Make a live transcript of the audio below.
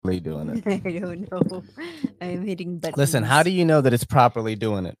properly doing it? I don't know. I'm hitting buttons. Listen, how do you know that it's properly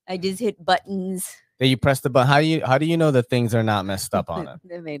doing it? I just hit buttons. That you press the button. How do you know that things are not messed up on it?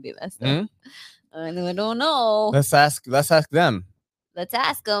 They may be messed Hmm? up. I don't know. Let's ask them. Let's ask them. Let's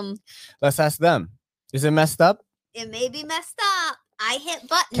ask them. Is it messed up? It may be messed up. I hit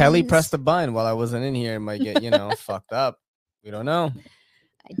buttons. Kelly pressed the button while I wasn't in here. It might get, fucked up. We don't know.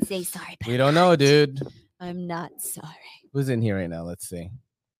 I'd say sorry. We don't know, dude. I'm not sorry. Who's in here right now? Let's see.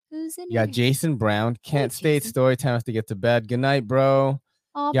 Who's in You got here? Jason Brown. Can't stay at Jason. story time. Have to get to bed. Good night, bro.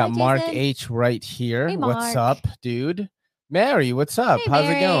 Oh, You got bye, Mark Jason. H right here. Hey, What's Mark. up, dude? Mary, what's up? Hey, How's it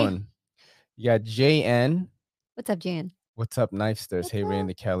Mary. going? You got JN. What's up, Jan? What's up, Knifesters? What's Hey, Ray up? and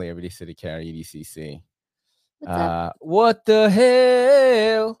the Kelly, Everyday City Carry, EDCC. What's up? What the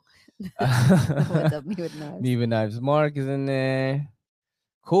hell? What's up, me with knives? Me with Knives. Mark is in there.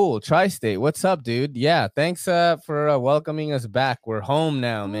 Cool. Tri-State. What's up, dude? Yeah, thanks for welcoming us back. We're home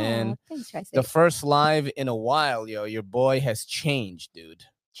now, man. Oh, thanks, Tri-State. The first live in a while, yo. Your boy has changed, dude.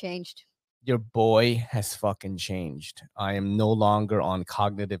 Changed. Your boy has fucking changed. I am no longer on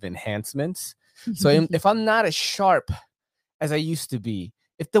cognitive enhancements. So if I'm not as sharp as I used to be,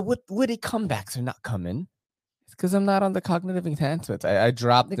 if the witty comebacks are not coming, it's because I'm not on the cognitive enhancements. I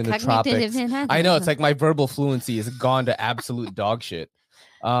dropped in the tropics. I know, it's like my verbal fluency has gone to absolute dog shit.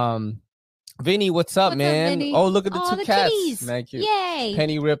 Vinny, what's up, man? Vinny? Oh, look at the two the cats. kitties. Thank you. Yay.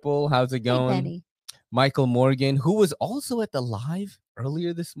 Penny Ripple, how's it going? Hey, Penny. Michael Morgan, who was also at the live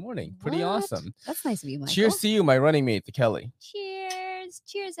earlier this morning. Pretty What? awesome. That's nice of you, Michael. Cheers to you, my running mate, the Kelly. Cheers.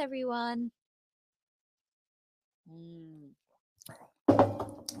 Cheers, everyone.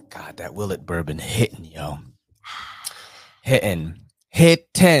 God, that Willet bourbon hitting, yo. Hitting.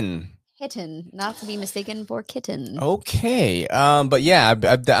 Kitten, not to be mistaken for kitten. Okay. But yeah,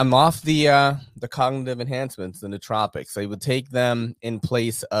 I'm off the cognitive enhancements, the nootropics. I would take them in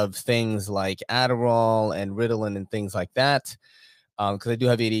place of things like Adderall and Ritalin and things like that. Because I do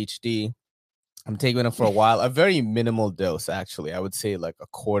have ADHD. I'm taking them for a while. A very minimal dose, actually. I would say like a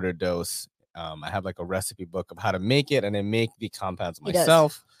quarter dose. I have like a recipe book of how to make it, and I make the compounds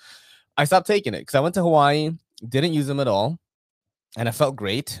myself. I stopped taking it because I went to Hawaii, didn't use them at all. And I felt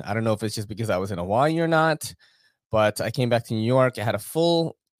great. I don't know if it's just because I was in Hawaii or not, but I came back to New York. I had a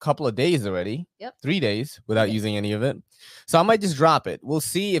full couple of days already. Yep. 3 days without using any of it. So I might just drop it. We'll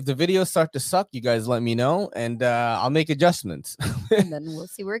see if the videos start to suck. You guys let me know, and I'll make adjustments. And then we'll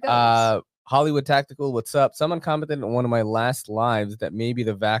see where it goes. Hollywood Tactical, what's up? Someone commented on one of my last lives that maybe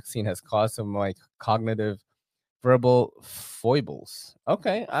the vaccine has caused some of my cognitive verbal foibles.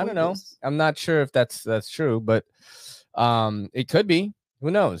 Okay, I don't know. I'm not sure if that's true, but it could be.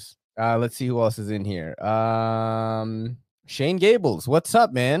 Who knows? Let's see who else is in here. Shane Gables, what's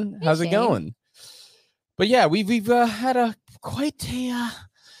up, man? Hey, How's it Shane. going? But yeah, we've had quite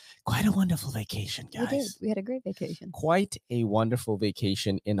a wonderful vacation, guys. We did. We had a great vacation. Quite a wonderful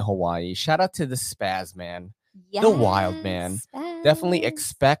vacation in Hawaii. Shout out to the Spaz man, the wild man. Definitely Spaz.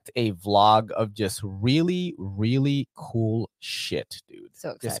 expect a vlog of just really, really cool shit, dude.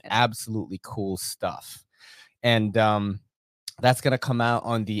 So Just excited. absolutely cool stuff. And that's gonna come out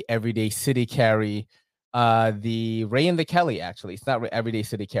on the Everyday City Carry, the Ray and the Kelly. Actually, it's not Everyday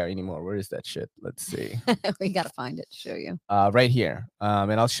City Carry anymore. Where is that shit? Let's see. We gotta find it to show you. Right here.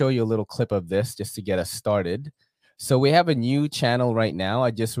 And I'll show you a little clip of this just to get us started. So we have a new channel right now. I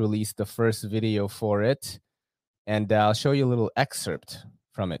just released the first video for it, and I'll show you a little excerpt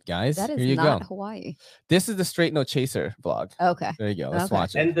from it, guys. That is Here you not go. Hawaii. This is the Straight No Chaser vlog. Okay. There you go. Let's Okay.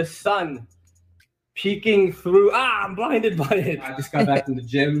 watch it. And the sun peeking through. I'm blinded by it. I just got back from the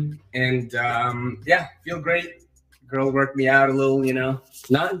gym, and yeah, feel great. Girl worked me out a little,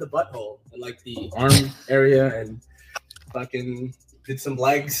 not in the butthole, but like the arm area, and fucking did some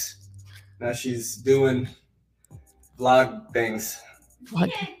legs. Now she's doing vlog things. What?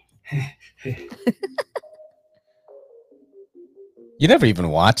 You never even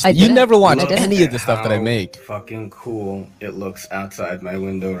watched. I You didn't. never watched I didn't. any of the stuff that I How make. Fucking cool it looks outside my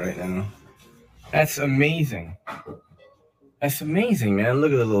window right now. That's amazing. That's amazing, man.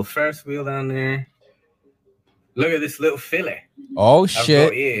 Look at the little Ferris wheel down there. Look at this little filly. Oh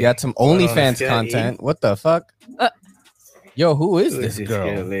shit! yeah. You got some Going on a OnlyFans scale, content. What the fuck? Yo, who is Who this little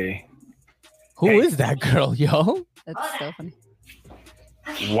girl? lady? Who Hey. is that girl, yo? That's so funny.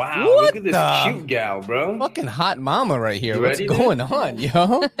 Wow, What look at this the- cute gal, bro. Fucking hot mama right here. You What's ready, dude? going on, yo?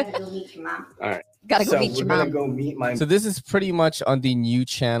 All right. Gotta go So meet we're your gonna mom. go meet my So this is pretty much on the new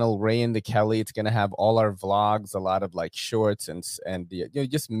channel, Ray and the Kelly. It's gonna have all our vlogs, a lot of like shorts and the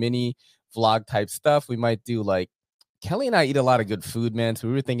just mini vlog type stuff. We might do like Kelly and I eat a lot of good food, man. So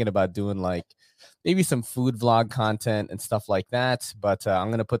we were thinking about doing like maybe some food vlog content and stuff like that. But I'm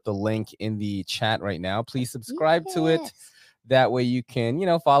going to put the link in the chat right now. Please subscribe to it. Yes. That way you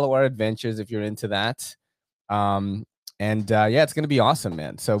can, follow our adventures if you're into that. Yeah, it's going to be awesome,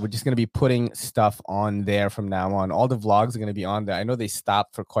 man. So we're just going to be putting stuff on there from now on. All the vlogs are going to be on there. I know they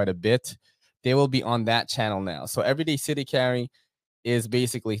stopped for quite a bit. They will be on that channel now. So Everyday City Carry is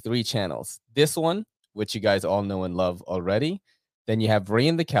basically 3 channels. This one, which you guys all know and love already. Then you have Ray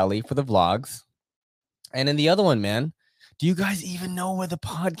and the Kelly for the vlogs. And then the other one, man, do you guys even know where the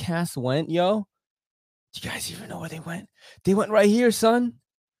podcast went, yo? Do you guys even know where they went? They went right here, son.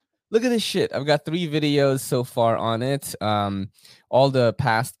 Look at this shit. I've got 3 videos so far on it. All the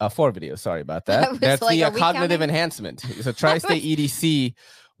past 4 videos. Sorry about that. That's like, the cognitive enhancement. So Tri-State EDC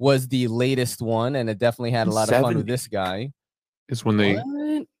was the latest one, and it definitely had a lot of fun with this guy. Is when they,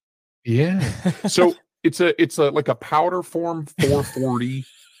 what? Yeah. So it's like a powder form 440.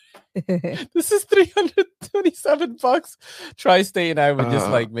 This is $327. Tri-State and I were just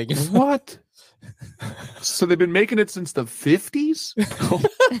like making what? So they've been making it since the 50s.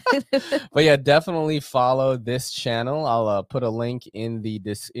 But yeah, definitely follow this channel. I'll put a link in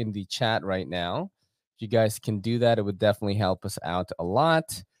the chat right now. If you guys can do that, it would definitely help us out a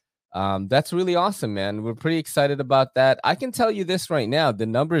lot. That's really awesome, man. We're pretty excited about that. I can tell you this right now, the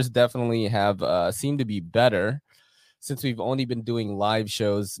numbers definitely have seemed to be better since we've only been doing live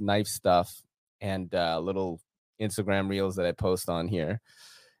shows, knife stuff, and little Instagram reels that I post on here.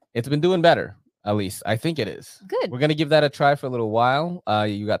 It's been doing better. At least I think it is. Good. We're going to give that a try for a little while.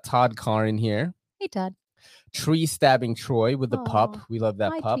 You got Todd Carr in here. Hey, Todd. Tree Stabbing Troy with the pup. We love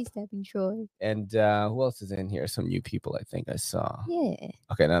that pup. Tree Stabbing Troy. And who else is in here? Some new people I think I saw. Yeah.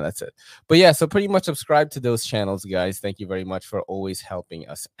 Okay, now that's it. But yeah, so pretty much subscribe to those channels, guys. Thank you very much for always helping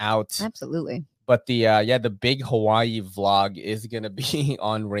us out. Absolutely. But the big Hawaii vlog is going to be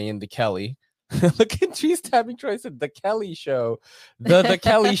on Ray and the Kelly. Look at Tree Stabbing Troy said the Kelly show. The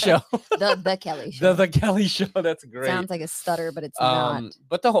Kelly show. the Kelly show. The Kelly show. That's great. Sounds like a stutter, but it's not.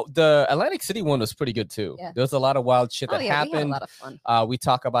 But the Atlantic City one was pretty good too. Yeah. There was a lot of wild shit that happened. We had a lot of fun. We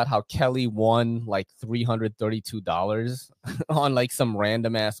talk about how Kelly won like $332 on like some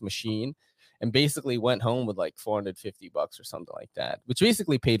random ass machine and basically went home with like $450 or something like that, which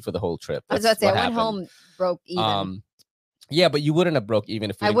basically paid for the whole trip. I was about to say, I went home broke even. Yeah, but you wouldn't have broke even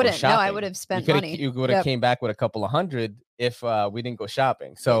if we didn't go shopping. No, I would have spent money. You would have came back with a couple of $100 if we didn't go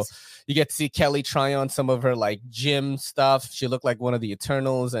shopping. So you get to see Kelly try on some of her like gym stuff. She looked like one of the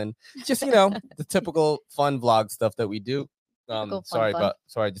Eternals, and just the typical fun vlog stuff that we do. Sorry,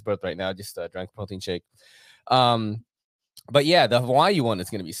 I just burped right now. Just drank a protein shake. But yeah, the Hawaii one is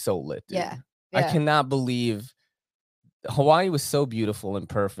gonna be so lit. Dude. Yeah. I cannot believe Hawaii was so beautiful and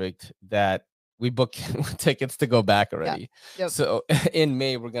perfect that we booked tickets to go back already. Yeah. Yep. So in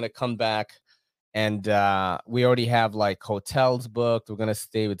May, we're going to come back and we already have like hotels booked. We're going to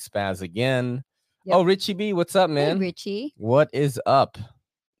stay with Spaz again. Yep. Oh, Richie B, what's up, man? Hey, Richie. What is up?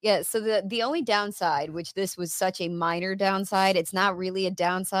 Yeah, so the only downside, which this was such a minor downside, it's not really a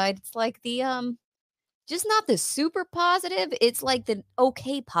downside. It's like the just not the super positive. It's like the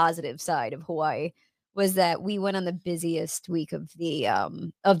okay positive side of Hawaii was that we went on the busiest week of the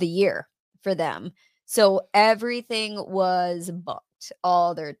year for them. So everything was booked.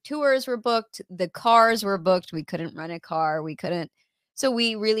 All their tours were booked. The cars were booked. We couldn't rent a car. So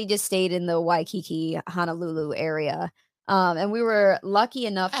we really just stayed in the Waikiki, Honolulu area. And we were lucky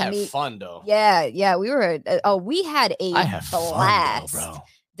enough to meet fun though. Yeah. We were, we had a blast. Fun, though, bro.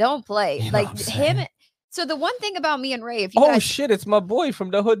 Don't play. Like him. So the one thing about me and Ray, if you guys... shit, it's my boy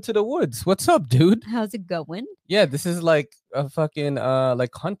from the hood to the woods. What's up, dude? How's it going? Yeah, this is like a fucking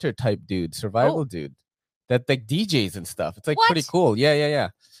like hunter type dude, survival dude that like DJs and stuff. It's like pretty cool. Yeah.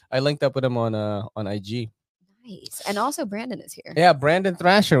 I linked up with him on IG. Nice. And also Brandon is here. Yeah, Brandon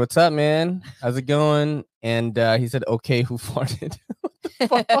Thrasher. What's up, man? How's it going? And he said, okay, who farted?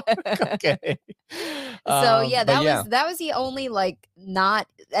 Okay. So yeah, that was the only like not,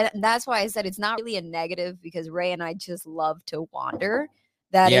 and that's why I said it's not really a negative because Ray and I just love to wander.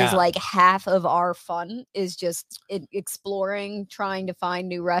 That is like half of our fun is just exploring, trying to find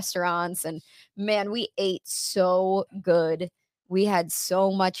new restaurants. And man, we ate so good. We had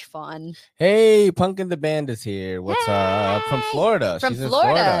so much fun. Hey, Pumpkin the Band is here. What's up? From Florida. She's in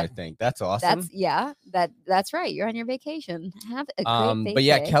Florida, I think. That's awesome. That's right. You're on your vacation. Have a great vacation. But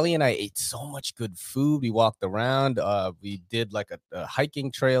yeah, Kelly and I ate so much good food. We walked around. We did like a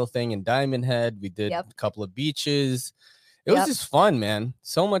hiking trail thing in Diamond Head. We did a couple of beaches. It was just fun, man.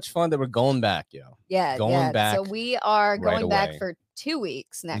 So much fun that we're going back, yo. Yeah, going back. So we are going back for 2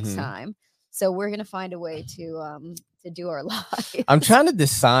 weeks next time. So we're gonna find a way to to do our lives. I'm trying to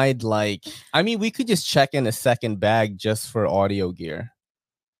decide, like, I mean, we could just check in a second bag just for audio gear.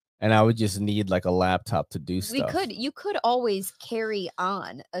 And I would just need like a laptop to do stuff. You could always carry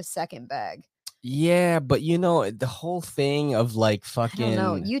on a second bag. Yeah, but you know, the whole thing of like fucking. I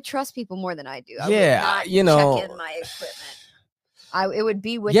don't know. You trust people more than I do. I yeah, would not you know. check in my equipment. It would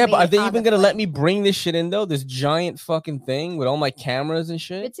be with yeah, me. But are they on even the gonna let plane. me bring this shit in though? This giant fucking thing with all my cameras and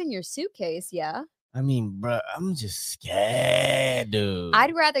shit. It's in your suitcase, yeah. I mean, bro, I'm just scared, dude.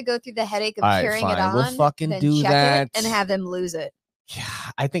 I'd rather go through the headache of All right, carrying it fine. on We'll fucking than do check that. it and have them lose it. Yeah,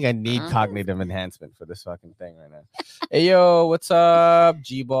 I think I need cognitive enhancement for this fucking thing right now. Hey, yo, what's up?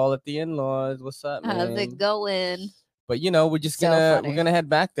 G-Ball at the in-laws. What's up, man? How's it going? But you know, we're just So we're funny. gonna head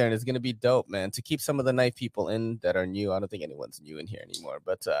back there, and it's gonna be dope, man. To keep some of the knife people in that are new. I don't think anyone's new in here anymore.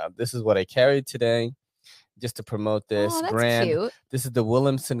 But this is what I carried today, just to promote this Oh, that's brand. cute. This is the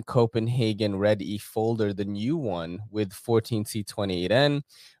Williamson Copenhagen Red E folder, the new one with 14C28N.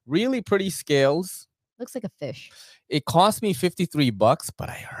 Really pretty scales. Looks like a fish. It cost me $53, but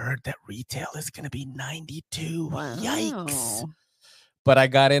I heard that retail is gonna be $92. Wow. Yikes! But I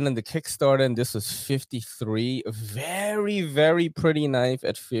got in on the Kickstarter, and this was $53. Very, very pretty knife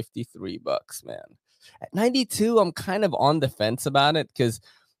at $53, man. At $92, I'm kind of on the fence about it because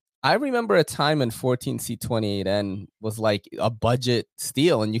I remember a time when 14C28N was like a budget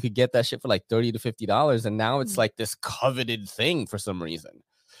steal, and you could get that shit for like $30 to $50, and now it's like this coveted thing for some reason.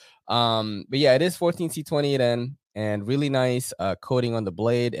 But yeah, it is 14C28N and really nice coating on the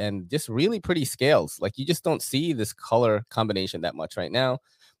blade and just really pretty scales. Like you just don't see this color combination that much right now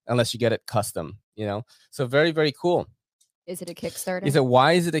unless you get it custom, you know? So very, very cool. Is it a Kickstarter?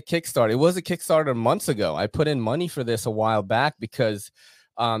 Why is it a Kickstarter? It was a Kickstarter months ago. I put in money for this a while back because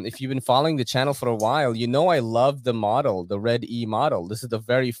if you've been following the channel for a while, you know I love the model, the Red E model. This is the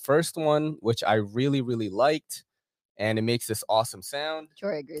very first one, which I really, really liked. And it makes this awesome sound.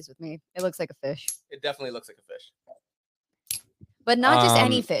 Jory agrees with me. It looks like a fish. It definitely looks like a fish. But not just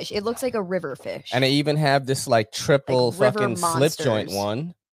any fish. It looks like a river fish. And I even have this like triple Like fucking slip joint monsters.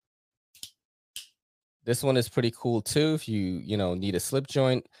 one. This one is pretty cool too. If you need a slip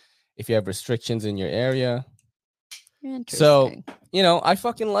joint, if you have restrictions in your area. So, I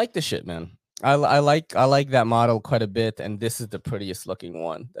fucking like the shit, man. I like that model quite a bit. And this is the prettiest looking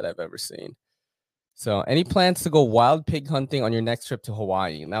one that I've ever seen. So any plans to go wild pig hunting on your next trip to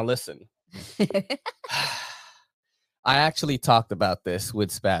Hawaii? Now, listen, I actually talked about this with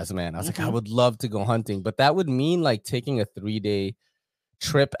Spaz, man. I was like, I would love to go hunting, but that would mean like taking a 3-day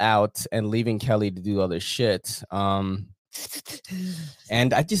trip out and leaving Kelly to do other shit.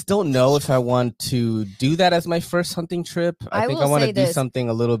 And I just don't know if I want to do that as my first hunting trip. I think I want to do something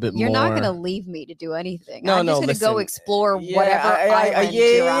a little bit more. You're not going to leave me to do anything. No, I'm just going to go explore whatever island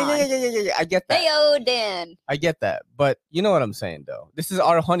you're on. Yeah. I get that. Hey, Dan. I get that. But you know what I'm saying, though. This is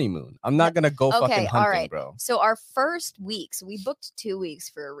our honeymoon. I'm not going to go fucking hunting, bro. So our first week, so we booked 2 weeks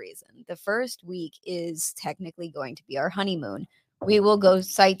for a reason. The first week is technically going to be our honeymoon. We will go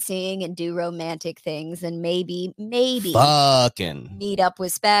sightseeing and do romantic things and maybe fucking meet up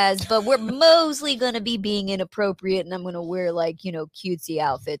with Spaz, but we're mostly going to be being inappropriate and I'm going to wear like, cutesy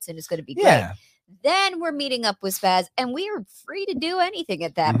outfits and it's going to be great. Then we're meeting up with Spaz and we are free to do anything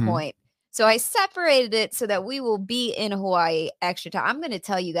at that point. So I separated it so that we will be in Hawaii extra time. I'm going to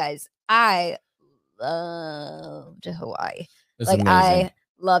tell you guys, I loved Hawaii. It's like amazing. I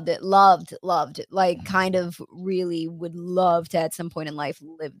loved it. Like kind of really would love to at some point in life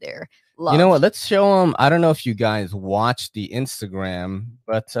live there. You know what? Let's show them. I don't know if you guys watched the Instagram,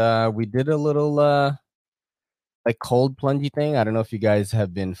 but we did a little like cold plungy thing. I don't know if you guys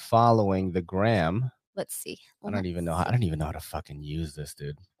have been following the gram. Let's see. I don't even know how to fucking use this,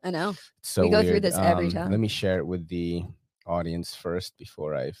 dude. I know. So we go weird. through this every time. Let me share it with the audience first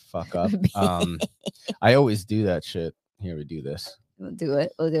before I fuck up. I always do that shit. Here, we do this. We'll do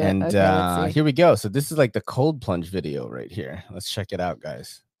it. And okay, here we go. So this is like the cold plunge video right here. Let's check it out,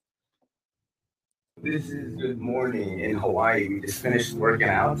 guys. This is good morning in Hawaii. We just finished working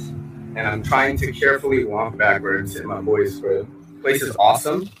out, and I'm trying to carefully walk backwards in my boys' crib. The place is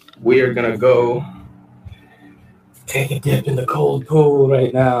awesome. We are gonna go take a dip in the cold pool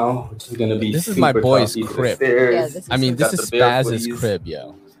right now, which is gonna be. This is my boy's crib. Yeah, this is Spaz's crib,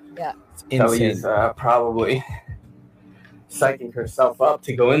 yo. Yeah, it's Kelly's probably psyching herself up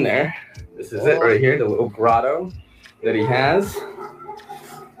to go in there. This is it right here, the little grotto that he has.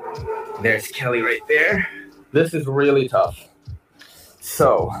 There's Kelly right there. This is really tough.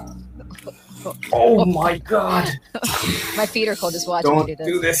 So, oh my God. my feet are cold just watching Don't me do this.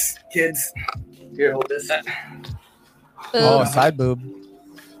 do this, kids. Here, hold this. Oh, side boob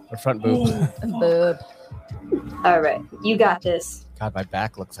or front boob. Boob. All right, you got this. God, my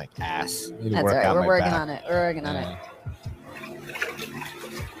back looks like ass. I need to That's work all right. out We're my working back. on it. We're working on it.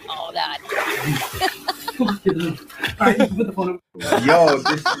 Oh God. Yo,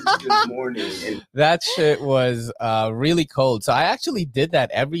 this is good morning. And That shit was really cold. So I actually did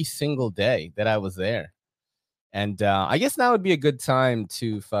that every single day that I was there. And I guess now would be a good time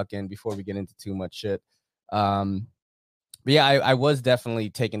to fucking, before we get into too much shit. But yeah, I was definitely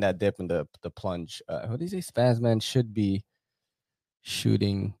taking that dip in the plunge. What do you say? Spazman should be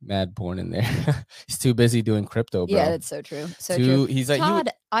shooting mad porn in there. He's too busy doing crypto, bro. Yeah, that's so true. So true. He's like,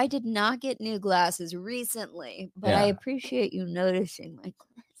 Todd, I did not get new glasses recently, but I appreciate you noticing my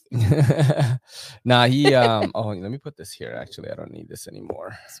glasses. Nah, he oh, let me put this here. Actually, I don't need this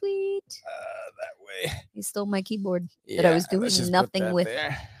anymore. Sweet. That way. He stole my keyboard that I was doing nothing with.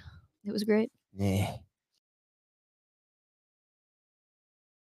 There. It was great. Yeah.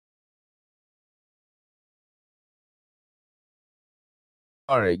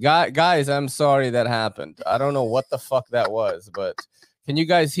 Sorry, guys, I'm sorry that happened. I don't know what the fuck that was, but can you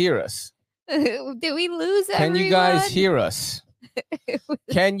guys hear us? Did we lose Can you guys hear us?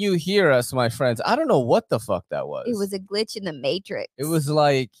 Can you hear us, my friends? I don't know what the fuck that was. It was a glitch in the matrix. It was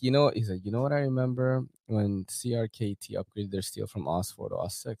like, he's like, you know what I remember when CRKT upgraded their steel from OS 4 to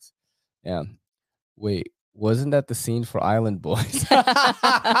OS 6? Yeah. Wait, wasn't that the scene for Island Boys?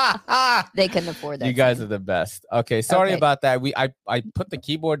 They couldn't afford that. You guys are the best. Okay, sorry about that. I put the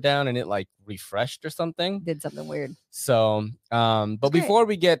keyboard down and it like refreshed or something. Did something weird. So, but before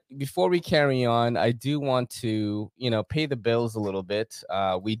we carry on, I do want to, pay the bills a little bit.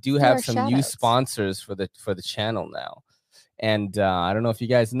 We do have some new sponsors for the channel now. And I don't know if you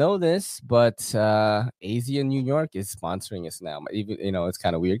guys know this, but Asia New York is sponsoring us now. Even it's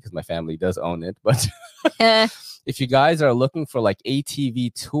kind of weird because my family does own it. But if you guys are looking for like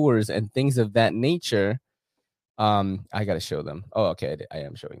ATV tours and things of that nature, I gotta show them. Oh, okay, I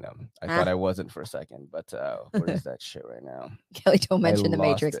am showing them. I thought I wasn't for a second, but where is that shit right now? Kelly, don't mention the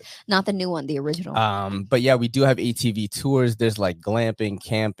Matrix, not the new one, the original. But yeah, we do have ATV tours. There's like glamping,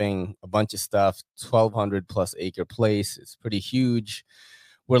 camping, a bunch of stuff. 1,200 plus acre place. It's pretty huge.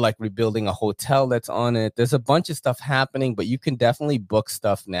 We're like rebuilding a hotel that's on it. There's a bunch of stuff happening, but you can definitely book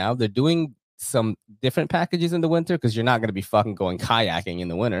stuff now. They're doing some different packages in the winter because you're not going to be fucking going kayaking in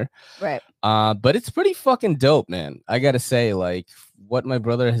the winter, right? But it's pretty fucking dope, man. I gotta say, like, what my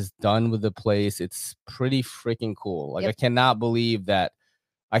brother has done with the place, it's pretty freaking cool. Like, I cannot believe that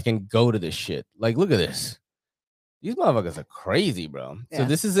I can go to this shit. Like, look at this. These motherfuckers are crazy, bro. So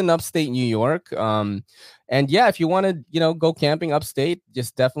this is in upstate New York. And yeah, if you want to, go camping upstate,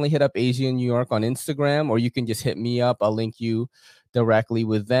 just definitely hit up Asia New York on Instagram, or you can just hit me up. I'll link you directly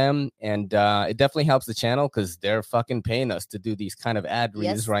with them, and it definitely helps the channel because they're fucking paying us to do these kind of ad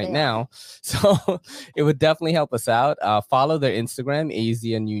reads right now. So it would definitely help us out. Follow their Instagram,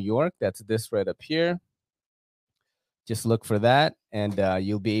 Asia New York. That's this right up here. Just look for that, and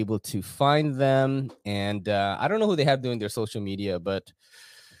you'll be able to find them. And I don't know who they have doing their social media, but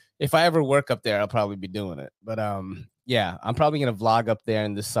if I ever work up there, I'll probably be doing it. But yeah, I'm probably gonna vlog up there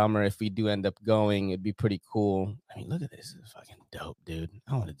in the summer if we do end up going. It'd be pretty cool. I mean, look at this. This is fucking dope, dude.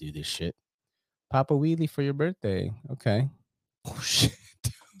 I want to do this shit. Papa Wheelie for your birthday. Okay. Oh shit.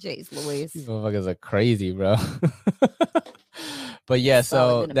 Jeez Louise. These motherfuckers are crazy, bro. But yeah,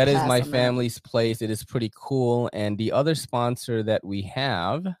 so that is my family's place. It is pretty cool. And the other sponsor that we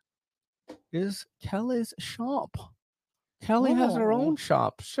have is Kelly's shop. Kelly has her own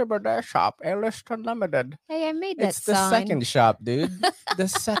shop, Cyber Shop, Elliston Limited. Hey, I made that It's the second shop, dude. The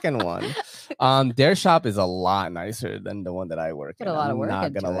second one. Their shop is a lot nicer than the one that I work in. Put a lot of work into it.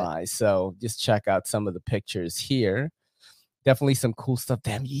 I'm not gonna lie. So just check out some of the pictures here. Definitely some cool stuff.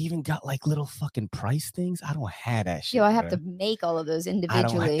 Damn, you even got like little fucking price things. I don't have that shit. Yo, I have to make all of those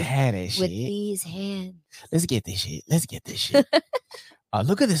individually. I don't have that shit with these hands. Let's get this shit.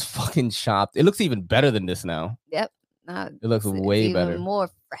 Look at this fucking shop. It looks even better than this now. Yep. It looks way better. More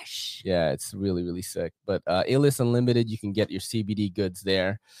fresh. Yeah, it's really, really sick. But Illis Unlimited, you can get your CBD goods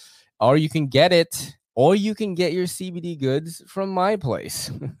there. Or you can get your CBD goods from my place.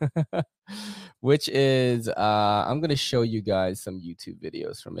 Which is I'm gonna show you guys some YouTube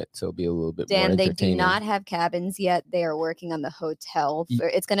videos from it, so it'll be a little bit more entertaining. They do not have cabins yet. They are working on the hotel.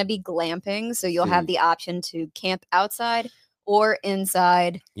 It's gonna be glamping, so you'll have the option to camp outside or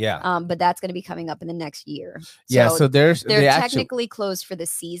inside. Yeah. But that's gonna be coming up in the next year. So they're technically closed for the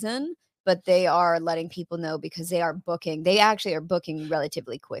season, but they are letting people know because they are booking. They actually are booking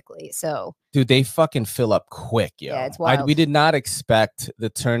relatively quickly. So dude, they fucking fill up quick, yo. Yeah, it's wild. We did not expect the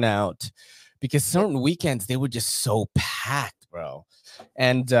turnout because certain weekends they were just so packed, bro.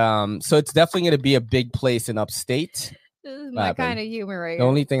 And so it's definitely going to be a big place in upstate. This is my kind of humor right The here.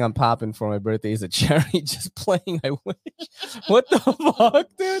 only thing I'm popping for my birthday is a cherry just playing. I wish. What the fuck,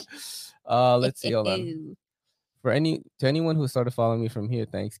 dude? Let's see. Hold on. To anyone who started following me from here,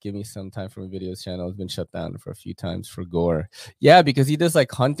 thanks. Give me some time for my videos channel. It's been shut down for a few times for Gore. Yeah, because he does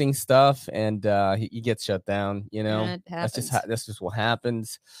like hunting stuff and he gets shut down. You know, that's just what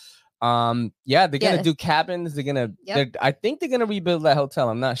happens. Yeah, they're gonna do cabins. They're gonna. I think they're gonna rebuild that hotel.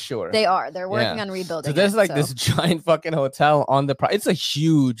 I'm not sure. They are. They're working on rebuilding. So there's this giant fucking hotel on the. It's a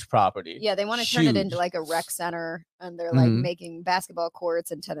huge property. Yeah, they want to turn it into like a rec center, and they're like making basketball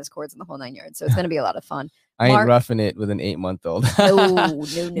courts and tennis courts and the whole 9 yards. So it's gonna be a lot of fun. I ain't roughing it with an 8-month-old.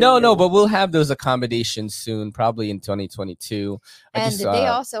 No, but we'll have those accommodations soon, probably in 2022. And they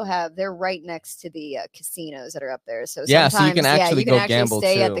also they're right next to the casinos that are up there. So so you can actually go gamble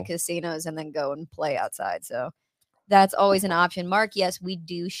stay at the casinos and then go and play outside. So that's always an option. Mark, yes, we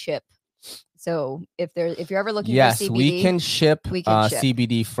do ship. So if you're ever looking for CBD, we can ship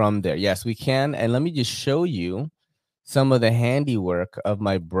CBD from there. Yes, we can. And let me just show you some of the handiwork of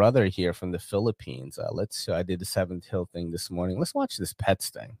my brother here from the Philippines. I did the 7th Hill thing this morning. Let's watch this pets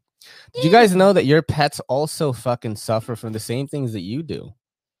thing. Did you guys know that your pets also fucking suffer from the same things that you do?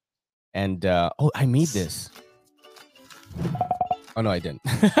 And I made this. Oh no, I didn't.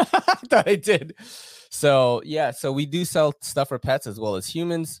 I thought I did. So yeah, so we do sell stuff for pets as well as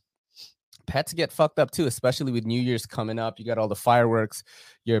humans. Pets get fucked up too, especially with New Year's coming up. You got all the fireworks.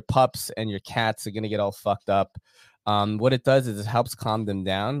 Your pups and your cats are gonna get all fucked up. What it does is it helps calm them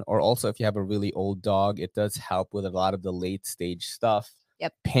down. Or also, if you have a really old dog, it does help with a lot of the late stage stuff.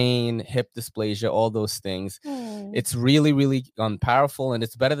 Yep. Pain, hip dysplasia, all those things. It's really, really powerful, and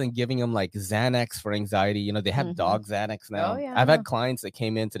it's better than giving them like Xanax for anxiety. You know, they have dog Xanax now. Oh, yeah. I've had clients that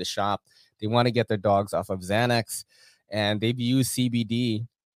came into the shop. They want to get their dogs off of Xanax, and they've used CBD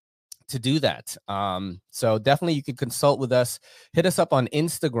to do that. So definitely you can consult with us. Hit us up on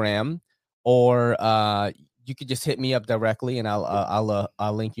Instagram, or you could just hit me up directly, and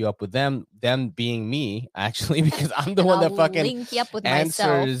I'll link you up with them. Them being me, actually, because I'm the one that fucking link you up with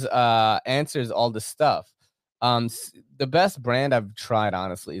answers all the stuff. The best brand I've tried,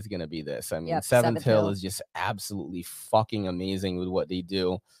 honestly, is gonna be this. I mean, 7th Hill is just absolutely fucking amazing with what they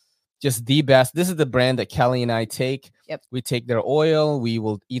do. Just the best. This is the brand that Kelly and I take. Yep. We take their oil. We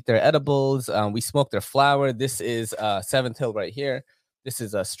will eat their edibles. We smoke their flower. This is 7th Hill right here. This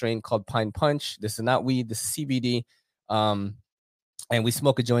is a strain called Pine Punch. This is not weed. This is CBD. And we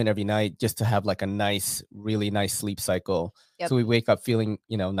smoke a joint every night just to have like a really nice sleep cycle. Yep. So we wake up feeling,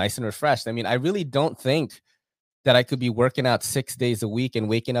 nice and refreshed. I mean, I really don't think that I could be working out 6 days a week and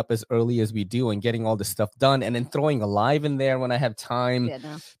waking up as early as we do and getting all this stuff done, and then throwing a live in there when I have time,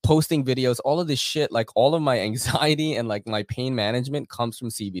 posting videos, all of this shit. Like all of my anxiety and like my pain management comes from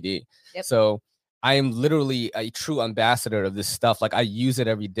CBD. Yep. So I am literally a true ambassador of this stuff. Like I use it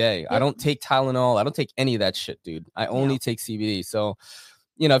every day. Yep. I don't take Tylenol. I don't take any of that shit, dude. I only take CBD. So,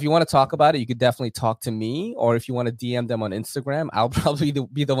 if you want to talk about it, you could definitely talk to me, or if you want to DM them on Instagram, I'll probably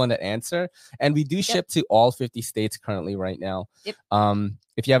be the one that answer. And we do ship to all 50 states currently right now. Yep.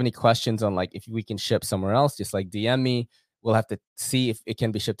 If you have any questions on like if we can ship somewhere else, just like DM me. We'll have to see if it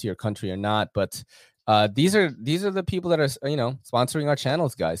can be shipped to your country or not. But these are the people that are sponsoring our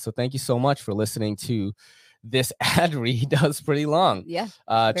channels, guys. So thank you so much for listening to this ad read. That was pretty long. Yeah.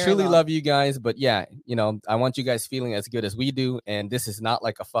 Truly love you guys. But yeah, I want you guys feeling as good as we do. And this is not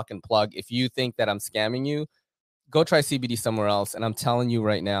like a fucking plug. If you think that I'm scamming you, go try CBD somewhere else. And I'm telling you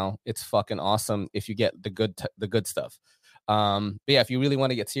right now, it's fucking awesome if you get the good stuff. But yeah, if you really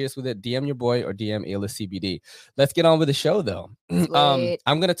want to get serious with it, DM your boy or DM A-List CBD. Let's get on with the show though. I'm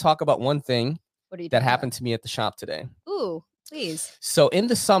going to talk about one thing that happened to me at the shop today. Ooh, please. So in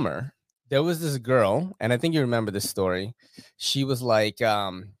the summer, there was this girl, and I think you remember this story. She was like,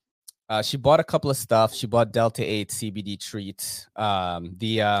 she bought a couple of stuff. She bought Delta 8 CBD treats,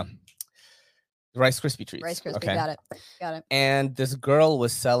 the Rice Krispie treats. Rice Krispie, okay. Got it. And this girl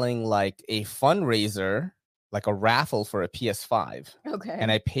was selling like a fundraiser, like a raffle for a PS5. Okay. And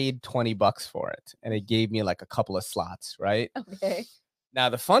I paid $20 for it, and it gave me like a couple of slots, right? Okay. Now,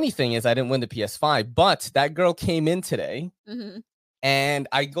 the funny thing is I didn't win the PS5, but that girl came in today. Mm-hmm. And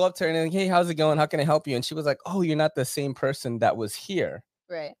I go up to her and I'm like, hey, how's it going? How can I help you? And she was like, oh, you're not the same person that was here.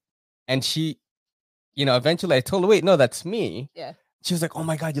 Right. And she, eventually I told her, wait, no, that's me. Yeah. She was like, oh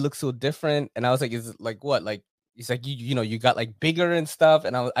my God, you look so different. And I was like, is it like what? Like, he's like, you got like bigger and stuff.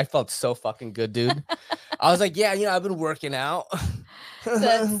 And I felt so fucking good, dude. I was like, yeah, I've been working out.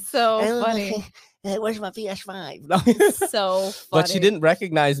 That's so funny. Where's my PS5? So funny. But she didn't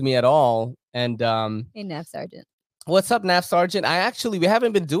recognize me at all. And Hey, Nav Sergeant. what's up, NAF Sergeant? We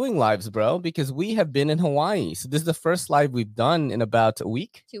haven't been doing lives, bro, because we have been in Hawaii. So this is the first live we've done in about a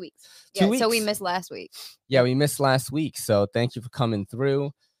week. 2 weeks. 2 Yeah, so we weeks. missed last week. Yeah, we missed last week. So thank you for coming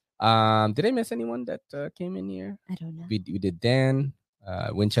through. Did I miss anyone that came in here? I don't know. We did Dan.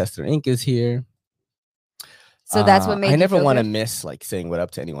 Winchester Inc. is here. So that's what made I you never feel want to good? miss like saying what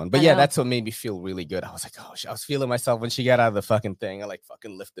up to anyone. I But yeah, know. that's what made me feel really good. I was like, oh, I was feeling myself when she got out of the fucking thing. I like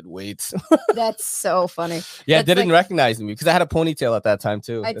fucking lifted weights. That's so funny. Yeah, That's didn't like- recognize me because I had a ponytail at that time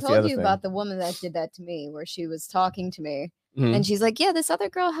too. I That's the told other you thing. about the woman that did that to me, where she was talking to me, Mhm. and she's like, "Yeah, this other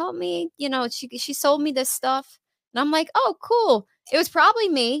girl helped me. You know, she sold me this stuff," and I'm like, "Oh, cool. It was probably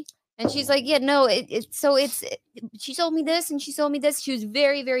me." And she's like, "Yeah, no, she sold me this and she sold me this." She was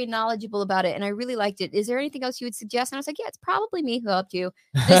very, very knowledgeable about it, and I really liked it. Is there anything else you would suggest? And I was like, "Yeah, it's probably me who helped you.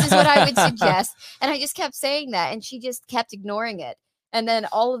 This is what I would suggest." And I just kept saying that, and she just kept ignoring it. And then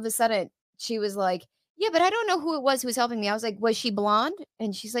all of a sudden, she was like, "Yeah, but I don't know who it was who was helping me." I was like, "Was she blonde?"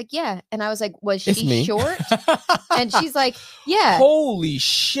 And she's like, "Yeah." And I was like, "Was It's she me. short?" And she's like, "Yeah." Holy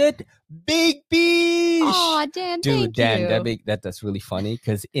shit, Big Beach. Oh, Dan, Dude, thank Dan, you. that's really funny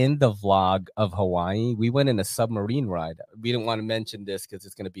because in the vlog of Hawaii, we went in a submarine ride. We didn't want to mention this because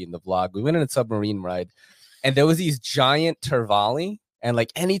it's going to be in the vlog. We went in a submarine ride, and there was these giant tervali. And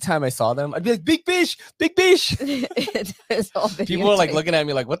like anytime I saw them, I'd be like, "Big Fish, Big Fish." It was all People were like videotaped. looking at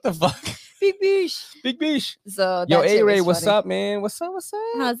me like, "What the fuck, Big Beach. Big Fish?" So Yo, that shit A-Ray, was what's funny. up, man? What's up? What's up?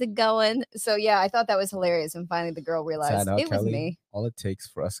 How's it going? So yeah, I thought that was hilarious, and finally the girl realized Sad, huh, it was Kelly? me. All it takes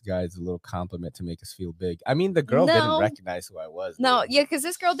for us guys is a little compliment to make us feel big. I mean, the girl didn't No. recognize who I was. No, dude. yeah, because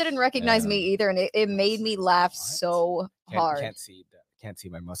this girl didn't recognize me either, and it made me laugh What? so hard. Can't see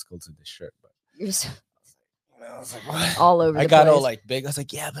my muscles in this shirt, but You're so, I was like, what? all over I the got place. all like big. I was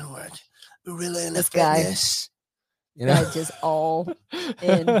like, yeah, I've been working. We're really in the This guy. fitness. You That just all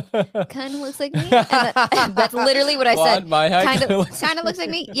in. Kind of looks like me. And that's literally what I said. Kind of looks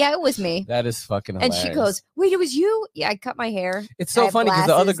like me. Yeah, it was me. That is fucking And hilarious. she goes, "Wait, it was you?" Yeah, I cut my hair. It's I so have funny because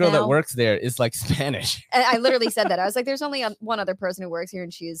the other glasses girl that now. works there is like Spanish. And I literally said that. I was like, "There's only one other person who works here,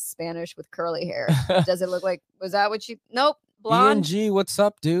 and she is Spanish with curly hair. Does it look like? Was that what she? Nope, blonde." ENG, what's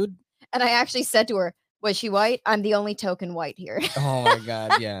up, dude? And I actually said to her, "Was she white? I'm the only token white here." Oh my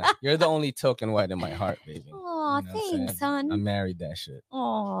god, yeah. You're the only token white in my heart, baby. Aw, You know what I'm thanks, saying? I son. married that shit.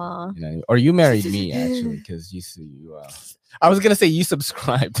 Aw. You know, or you married me actually, because I was gonna say you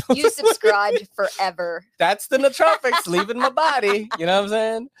subscribed. You subscribed forever. That's the nootropics leaving my body. You know what I'm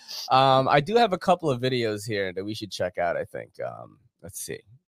saying? I do have a couple of videos here that we should check out. I think. Let's see.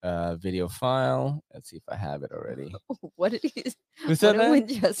 Video file. Let's see if I have it already. What did he? Who What said did that?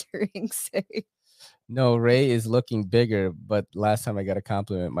 Winchester Inc. say? No, Ray is looking bigger, but last time I got a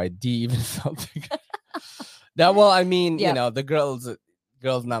compliment, my D even felt bigger. Now, well, I mean, Yeah. you know, the girl's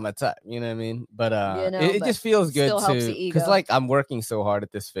not my type, you know what I mean? But You know, it but just feels good still helps to the because ego. like I'm working so hard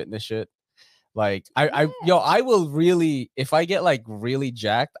at this fitness shit. Like I will really, if I get like really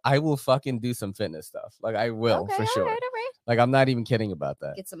jacked, I will fucking do some fitness stuff. Like I will Okay, for all sure. right, all right. Like I'm not even kidding about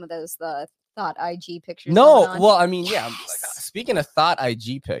that. Get some of those thought IG pictures. No, going on. well, I mean, yeah. I'm like, Yes. speaking of thought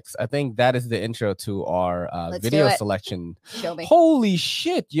IG pics, I think that is the intro to our Let's video do it. selection. Show me. Holy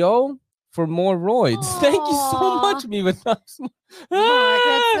shit, yo! For more roids. Thank you so Aw. much, me with Knives Mark. Mark,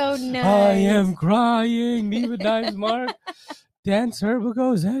 that's so nice. I am crying, me with Knives Mark. Dan Turbo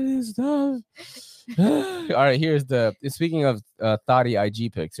goes, that is stuff. All right, here's the. Speaking of thoughty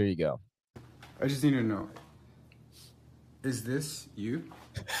IG pics, here you go. I just need to know. Is this you?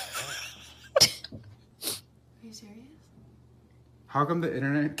 Are you serious? How come the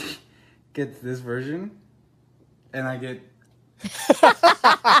internet gets this version and I get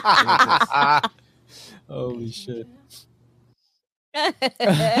Holy shit.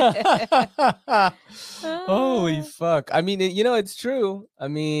 Holy fuck. I mean, you know, it's true. I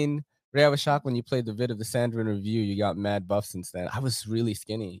mean, Ray, I was shocked when you played the vid of the Sandrin review. You got mad buff since then. I was really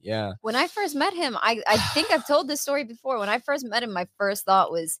skinny. Yeah. When I first met him, I think I've told this story before. When I first met him, my first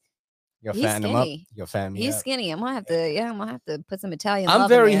thought was, You're He's fattening him up. skinny. You're fattening me he's up. skinny. I'm gonna have to put some Italian. I'm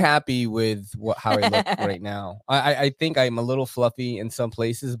love in very there. happy with how I look right now. I think I'm a little fluffy in some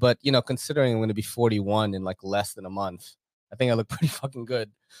places, but you know, considering I'm going to be 41 in like less than a month, I think I look pretty fucking good.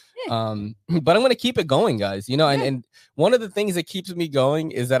 But I'm going to keep it going, guys. You know, and one of the things that keeps me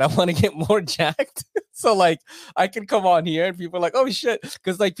going is that I want to get more jacked. So like I can come on here and people are like, oh shit,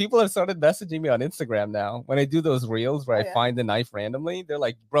 because like people have started messaging me on Instagram now when I do those reels where I find the knife randomly. They're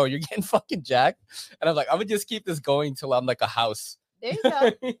like, bro, you're getting fucking jacked, and I'm like, I'm gonna just keep this going till I'm like a house. There you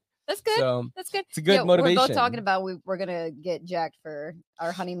go. That's good. So That's good. it's a good We're motivation. both talking about we're gonna get jacked for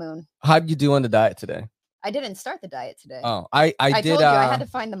our honeymoon. How'd you do on the diet today? I didn't start the diet today. Oh, I did. Told you I had to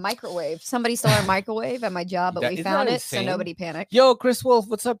find the microwave. Somebody stole our microwave at my job, but we isn't found that it, so insane? nobody panicked. Yo, Chris Wolf,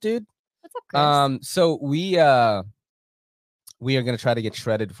 what's up, dude? What's up, Chris? So we are gonna try to get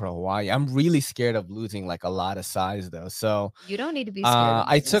shredded for Hawaii. I'm really scared of losing like a lot of size though. So You don't need to be scared. of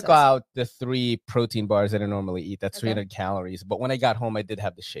I losing took size. out the 3 protein bars that I normally eat. That's Okay. 300 calories. But when I got home, I did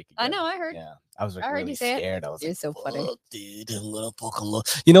have the shake I again. know. I heard. Yeah, I was like I heard really you say it. scared. I was You're like, so funny. "Fuck, dude, I'm gonna fucking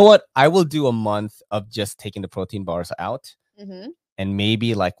You know what? I will do a month of just taking the protein bars out Mm-hmm. and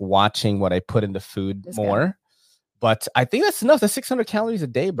maybe like watching what I put in the food This guy. more. But I think that's enough. That's 600 calories a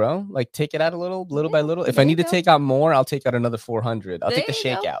day, bro. Like take it out a little by Yeah, little. If there I you need to go. take out more, I'll take out another 400. I'll take the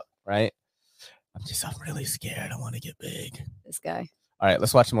There you shake go. out, right? I'm really scared. I want to get big. This guy. All right,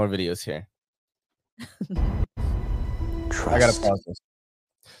 let's watch some more videos here. I gotta pause this.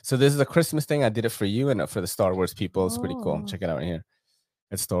 So this is a Christmas thing. I did it for you and for the Star Wars people. It's pretty cool. Oh. Check it out right here.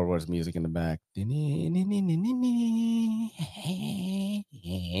 It's Star Wars music in the back. There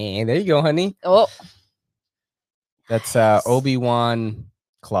you go, honey. Oh, That's Obi-Wan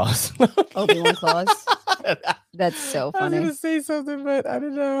Claus. Obi-Wan Claus. That's so I was funny. gonna say something, but I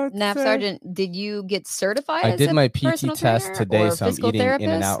don't know. what to Nap say. Sergeant, did you get certified? I as did a my PT personal test trainer today, or so I'm physical eating in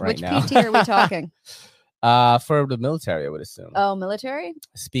and therapist? out right Which now. PT are we talking? For the military, I would assume. Oh, military.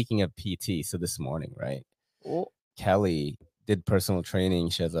 Speaking of PT, so this morning, right? Oh. Kelly did personal training.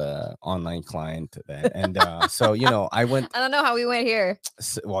 She has a online client, and so I went. I don't know how we went here.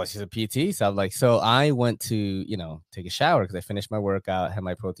 Well, she's a PT, so I'm like, so I went to take a shower because I finished my workout, had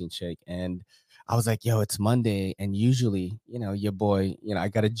my protein shake, and I was like, yo, it's Monday, and usually, your boy, I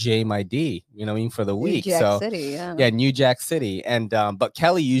got a J my D, for the New week. Jack So City, yeah. yeah, New Jack City, and but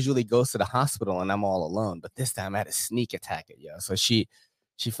Kelly usually goes to the hospital, and I'm all alone. But this time I had a sneak attack at yo. So she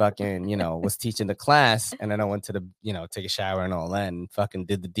fucking was teaching the class, and then I went to the take a shower and all that, and fucking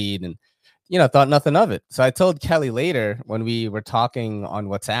did the deed, and thought nothing of it. So I told Kelly later when we were talking on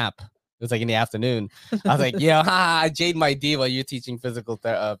WhatsApp. It was like in the afternoon. I was like, yeah, I jade my D while you're teaching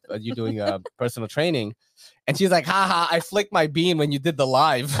you're doing personal training. And she's like, I flicked my bean when you did the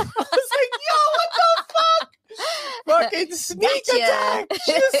live. I was like, yo, what the fuck? Fucking sneak Gotcha. attack.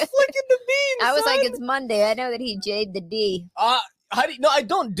 She was flicking the bean. I was like, son. it's Monday. I know that he jade the D. No, I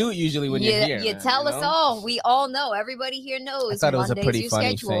don't do it usually when you're here. You man, tell us know? all. We all know. Everybody here knows. I thought it was Monday's a pretty your funny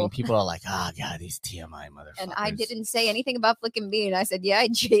schedule. thing. People are like, oh, God, these TMI motherfuckers. And I didn't say anything about flicking bean. I said, yeah, I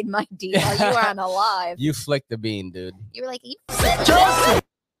jade my D while you were on a live. You flicked the bean, dude. You were like,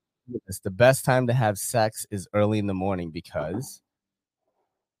 It's the best time to have sex is early in the morning because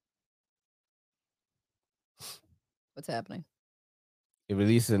what's happening? it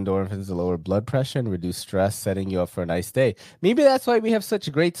releases endorphins to lower blood pressure and reduce stress, setting you up for a nice day. Maybe that's why we have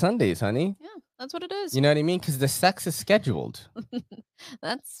such great Sundays, honey. Yeah, that's what it is. You know what I mean? Because the sex is scheduled.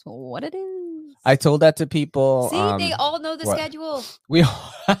 That's what it is. I told that to people. See, they all know the what? schedule. We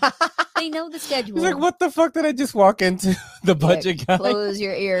They know the schedule. He's like, what the fuck did I just walk into? The budget guy. Close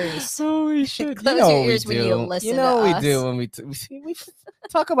your ears. Holy shit! Close you know your we ears when do. you listen You know to we us. do when we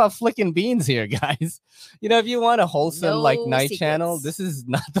talk about flicking beans here, guys. If you want a wholesome like No night channel, secrets. this is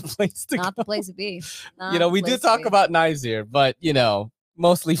not the place to Not go. the place to be. Not We the do place to talk be. about knives here, but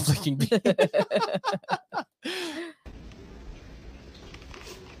mostly flicking beans.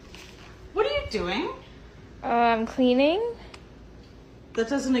 What are you doing? I'm cleaning, That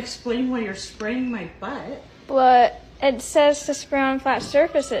doesn't explain why you're spraying my butt. but it says to spray on flat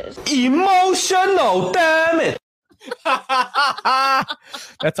surfaces. Emotional, damn it!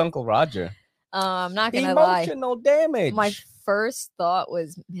 That's Uncle Roger. I'm not gonna lie. Emotional damage. My first thought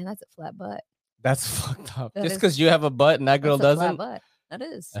was, man, that's a flat butt. That's fucked up. That Just is- because you have a butt and that girl That's a flat doesn't. butt. That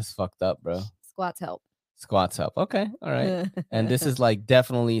is. That's fucked up, bro. Squats help. Squats up. Okay. All right. And this is like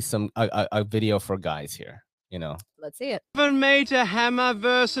definitely a video for guys here. Let's see it. 7 meter hammer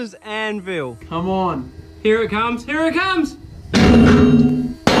versus anvil. Come on. Here it comes. Here it comes.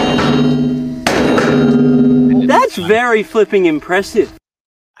 That's very flipping impressive.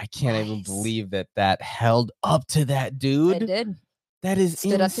 I can't even Nice. believe that held up to that, It dude. did. That is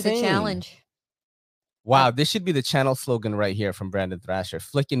Stood up to the insane. challenge. Wow, this should be the channel slogan right here from Brandon Thrasher: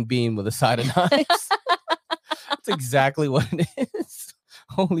 "Flicking bean with a side of knives." That's exactly what it is.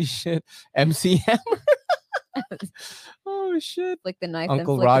 Holy shit, MC Hammer. Oh shit. Flick the knife. then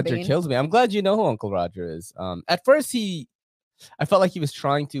Uncle flick the Roger bean. kills me. I'm glad you know who Uncle Roger is. At first I felt like he was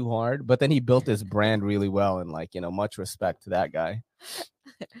trying too hard, but then he built his brand really well, and much respect to that guy.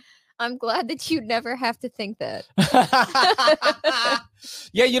 I'm glad that you never have to think that.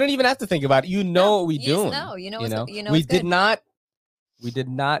 Yeah, you don't even have to think about it. You know what we You just doing. know. You know. You know, You know we it's did good. not We did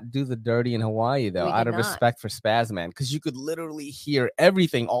not do the dirty in Hawaii though, We out did of not. respect for Spazman, because you could literally hear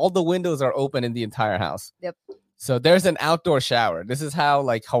everything. All the windows are open in the entire house. Yep. So there's an outdoor shower. This is how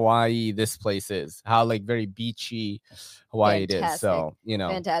like Hawaii this place is. How like very beachy Hawaii it is. Fantastic. So, you know,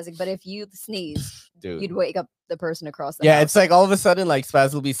 Fantastic. But if you sneeze, dude. you'd wake up the person across the Yeah, house. it's like all of a sudden like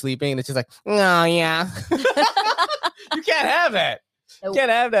Spaz will be sleeping and it's just like, oh yeah. You can't have that. Nope. You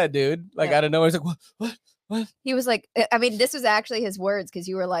can't have that, dude. Like No. out of nowhere, it's like, what? He was like, I mean, this was actually his words because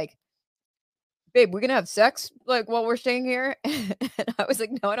you were like, babe, we're gonna have sex like while we're staying here. And I was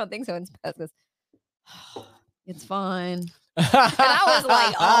like, no, I don't think so. And Spaz goes, it's fine. And I was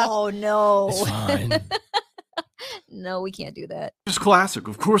like, oh no. It's fine. No, we can't do that. It's classic.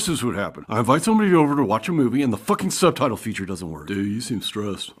 Of course this would happen. I invite somebody over to watch a movie and the fucking subtitle feature doesn't work. Dude, you seem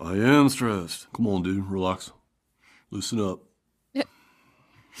stressed. I am stressed. Come on, dude. Relax. Listen up.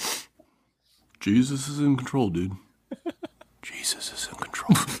 Jesus is in control, dude. Jesus is in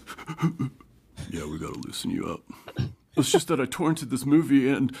control. Yeah, we gotta loosen you up. It's just that I torrented this movie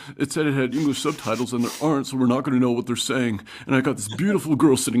and it said it had English subtitles and there aren't, so we're not gonna know what they're saying. And I got this beautiful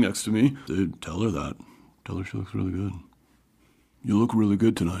girl sitting next to me. Dude, tell her that. Tell her she looks really good. You look really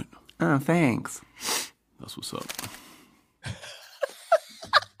good tonight. Oh, thanks. That's what's up.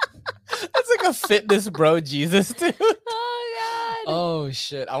 That's like a fitness bro Jesus, dude. Oh god. Oh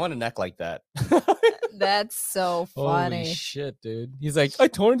shit. I want a neck like that. That's so funny. Holy shit, dude. He's like, I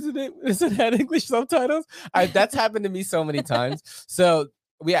torrented it. Is it had English subtitles? That's happened to me so many times. So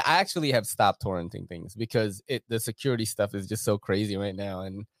I actually have stopped torrenting things because the security stuff is just so crazy right now.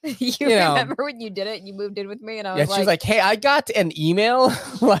 And you know. remember when you did it? You moved in with me, and I yeah, was she's like, hey, I got an email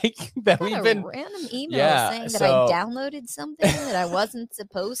like that "Got we've a been random email Yeah, saying that so- I downloaded something that I wasn't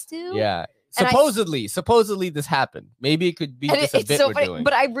supposed to." Yeah. And Supposedly this happened. Maybe it could be And just a it's bit so we're funny, doing.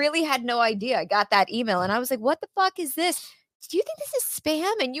 but I really had no idea. I got that email, and I was like, "What the fuck is this? Do you think this is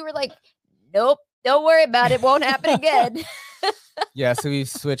spam?" And you were like, "Nope, don't worry about it. Won't happen again." Yeah, so we've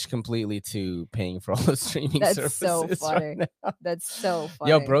switched completely to paying for all the streaming That's services. so right funny. now. That's so funny.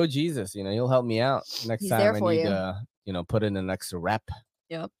 Yo, bro, Jesus, he'll help me out next He's time there I for need you. to, put in an extra rep.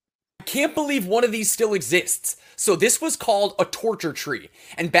 Yep. I can't believe one of these still exists. So this was called a torture tree.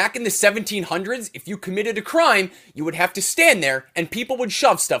 And back in the 1700s, if you committed a crime, you would have to stand there and people would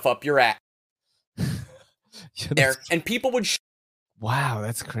shove stuff up your ass. And people would Wow,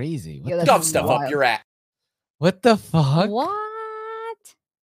 that's crazy. What, Yo, the, shove stuff up your ass. what the fuck? What?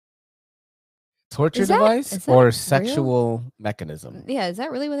 Torture Is that- device is that or real? sexual mechanism? Yeah, is that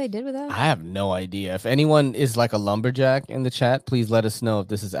really what they did with that? I have no idea. If anyone is like a lumberjack in the chat, please let us know if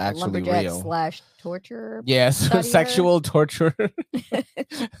this is actually Lumberjack real. slash torture. Yes, studier? sexual torture.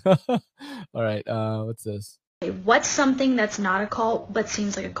 All right, what's this? What's something that's not a cult but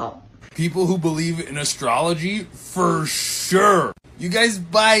seems like a cult? People who believe in astrology, for sure. You guys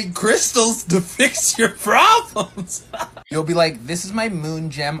buy crystals to fix your problems. You'll be like, this is my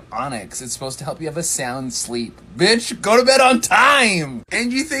moon gem onyx. It's supposed to help you have a sound sleep. Bitch, go to bed on time.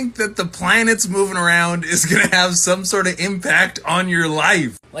 And you think that the planets moving around is going to have some sort of impact on your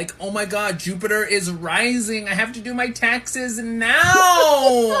life. Like, oh my God, Jupiter is rising. I have to do my taxes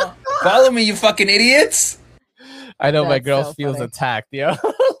now. Follow me, you fucking idiots. I know my That's girl so feels funny. attacked, yo.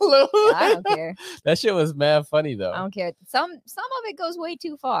 I don't care. That shit was mad funny though. I don't care. Some of it goes way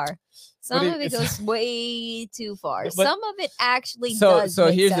too far. Some But of it goes way too far. But- Some of it actually So does. so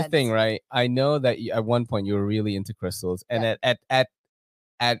make here's sense. the thing, right? I know that at one point you were really into crystals, and Yeah.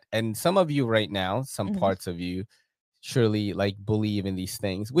 at and some of you right now, some Mhm. parts of you surely like believe in these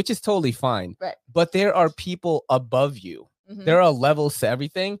things, which is totally fine. Right. But there are people above you. Mhm. There are levels to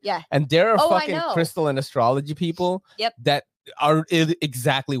everything. Yeah. And there are Oh, I fucking know. crystal and astrology people Yep. that are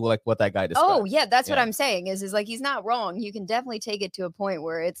exactly like what that guy described. Oh yeah, that's what Yeah. I'm saying. Is like he's not wrong. You can definitely take it to a point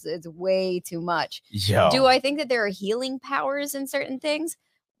where it's way too much. Yo. Do I think that there are healing powers in certain things?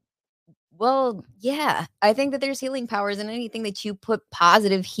 Well, yeah, I think that there's healing powers in anything that you put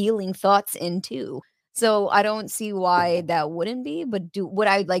positive healing thoughts into. So I don't see why that wouldn't be. But would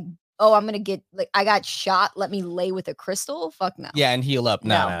I like? Oh, I'm gonna get like I got shot. Let me lay with a crystal. Fuck no. Yeah, and heal up.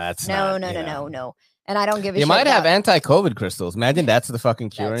 No, No. that's No, not, no, yeah. no, no, no. And I don't give a You shit. might have about- anti-COVID crystals. Imagine that's the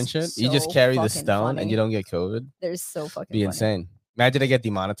fucking cure and That's shit. You just so carry the fucking stone and funny. you don't get COVID. They're so fucking Be funny. insane. Imagine I get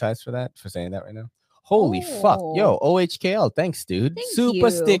demonetized for that, for saying that right now. Holy fuck. Yo, Oh. OHKL. Thanks, dude. Thank Super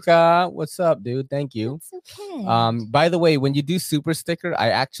you. sticker. What's up, dude? Thank you. It's okay. By the way, when you do super sticker, I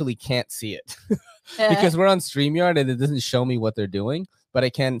actually can't see it because we're on StreamYard and it doesn't show me what they're doing, but I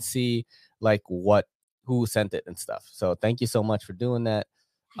can see like who sent it and stuff. So thank you so much for doing that.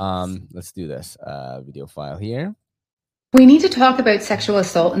 Let's do this video file here. We need to talk about sexual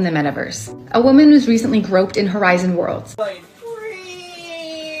assault in the metaverse. A woman was recently groped in Horizon Worlds.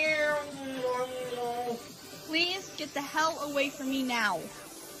 get the hell away from me now.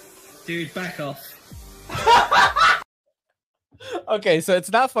 Dude, back off. Okay, so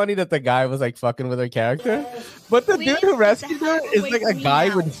it's not funny that the guy was like fucking with her character, but the dude who rescued her is like a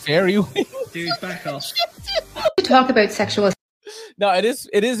guy with fairy wings. Dude, back off. To talk about sexual. No, it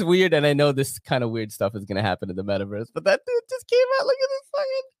is weird, and I know this kind of weird stuff is gonna happen in the metaverse, but that dude just came out. Look at this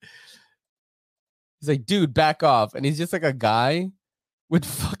fucking. He's like, dude, back off, and he's just like a guy with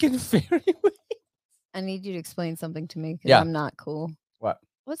fucking fairy wings. I need you to explain something to me because Yeah. I'm not cool. What?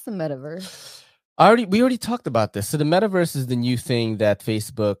 What's the metaverse? We already talked about this. So the metaverse is the new thing that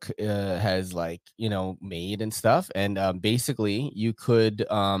Facebook has like, made and stuff. And basically you could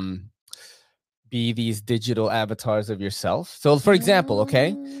be these digital avatars of yourself. So for example, okay.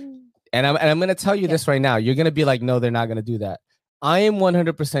 And I'm going to tell you this right now. You're going to be like, no, they're not going to do that. I am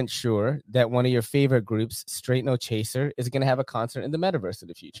 100% sure that one of your favorite groups, Straight No Chaser, is going to have a concert in the metaverse in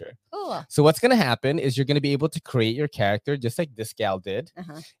the future. Cool. So what's going to happen is you're going to be able to create your character just like this gal did.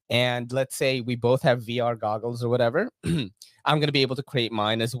 And let's say we both have VR goggles or whatever. I'm going to be able to create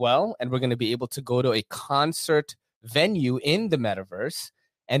mine as well. And we're going to be able to go to a concert venue in the metaverse.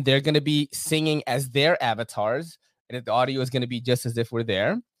 And they're going to be singing as their avatars. And the audio is going to be just as if we're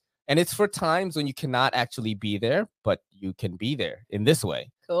there. And it's for times when you cannot actually be there, but you can be there in this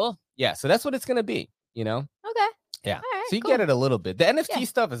way. Cool. Yeah, so that's what it's going to be, Okay. Yeah. right, So you get it a little bit. The NFT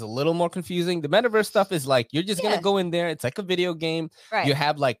stuff is a little more confusing. The metaverse stuff is like, you're just going to go in there. It's like a video game. Right. You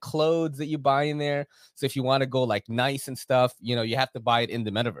have like clothes that you buy in there. So if you want to go like nice and stuff, you have to buy it in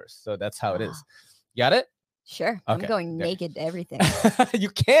the metaverse. So that's how it is. Got it? Sure. I'm Okay, going good. naked to everything. You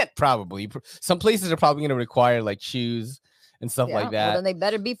can't probably. Some places are probably going to require like shoes and stuff like Well, that. then they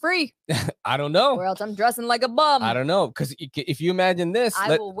better be free. I don't know. Or else I'm dressing like a bum. I don't know. Because if you imagine this,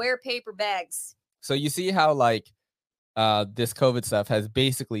 I will wear paper bags. so you see how like this COVID stuff has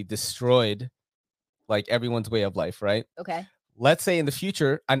basically destroyed like everyone's way of life, right? Okay. Let's say in the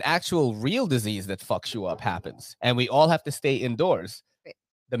future, an actual real disease that fucks you up happens, and we all have to stay indoors. Right.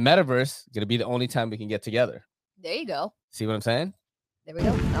 The metaverse is going to be the only time we can get together. There you go. See what I'm saying? There we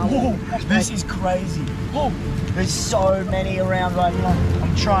go. This is crazy. Look, there's so many around right now.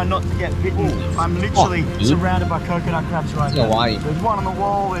 I'm trying not to get bitten. I'm literally surrounded by coconut crabs right now. Hawaii. There's one on the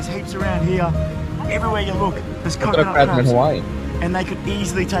wall. There's heaps around here. Everywhere you look, there's Coconut coconut crabs in Hawaii. And they could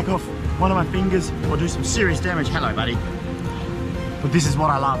easily take off one of my fingers or do some serious damage. Hello, buddy. But this is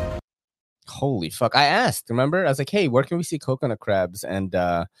what I love. Holy fuck. I asked, remember? I was like, hey, where can we see coconut crabs? And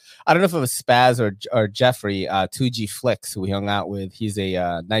I don't know if it was Spaz or Jeffrey, 2G Flicks, who we hung out with. He's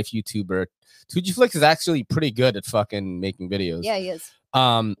a knife YouTuber. 2G Flicks is actually pretty good at fucking making videos. Yeah, he is.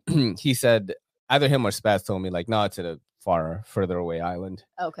 He said either him or Spaz told me, like, no, it's at a further away island.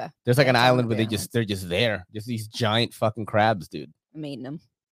 Okay. There's like an Yeah, island where yeah. they're just there. Just these giant fucking crabs, dude. I'm eating them.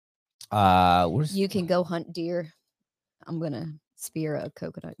 Where's You can go hunt deer. I'm going to spear a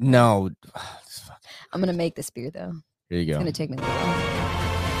coconut. no. I'm going to make the spear, though. Here you It's go. going to take me a little while.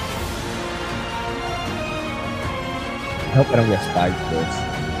 I hope I don't get spiked for this.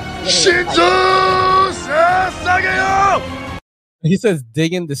 He says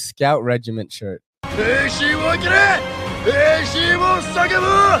digging the Scout Regiment shirt. See,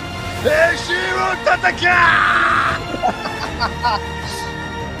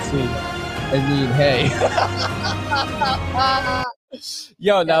 I mean, hey.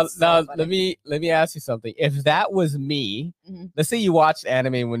 Yo, now let me ask you something. If that was me, let's say you watched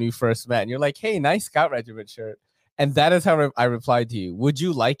anime when you first met, and you're like, "Hey, nice Scout Regiment shirt," and that is how I replied to you. Would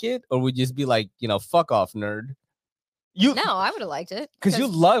you like it, or would you just be like, fuck off, nerd? No, I would have liked it. Because you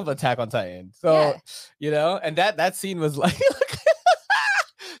love Attack on Titan, so and that scene was like,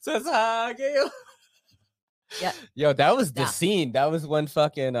 says Hageo. Yeah. Yo, that was the scene. That was when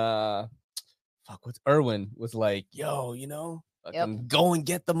fucking what's Erwin was like, yo, fucking go and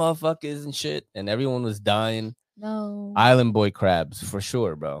get the motherfuckers and shit, and everyone was dying. No. Island Boy crabs for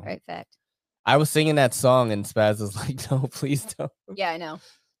sure, bro. Right, fact. I was singing that song and Spaz was like, no, please don't. Yeah, I know.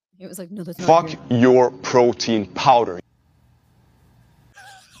 It was like, no, that's not Fuck good. your protein powder.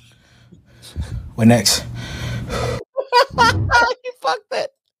 We're next. You fucked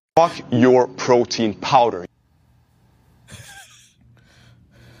it. Fuck your protein powder.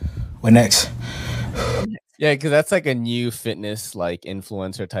 We're next. Yeah, because that's like a new fitness like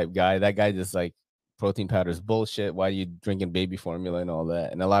influencer type guy. That guy just like protein powder is bullshit. Why are you drinking baby formula and all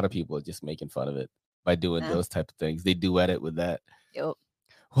that? And a lot of people are just making fun of it by doing those type of things. They duet it with that. Yep.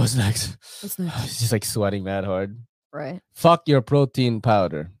 What's next? What's next? He's just like sweating mad hard. Right. Fuck your protein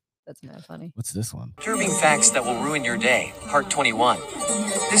powder. That's not funny. What's this one? Disturbing facts that will ruin your day. Part 21.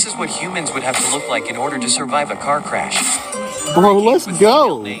 This is what humans would have to look like in order to survive a car crash. Bro, let's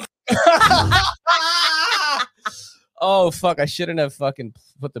go. Oh fuck! I shouldn't have fucking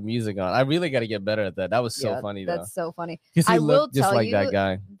put the music on. I really got to get better at that. That was so funny though. That's so funny. 'Cause he I will looked just tell like you that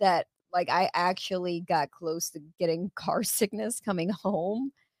guy. that like I actually got close to getting car sickness coming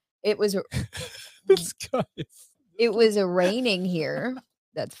home. It was This guy. it was raining here.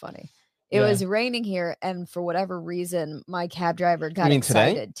 That's funny. It Yeah. was raining here, and for whatever reason, my cab driver got mean today?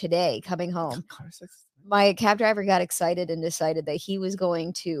 excited today coming home. My cab driver got excited and decided that he was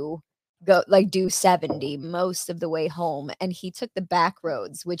going to go like do 70 most of the way home, and he took the back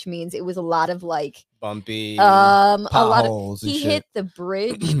roads, which means it was a lot of like Bumpy. a lot of potholes and he shit. hit the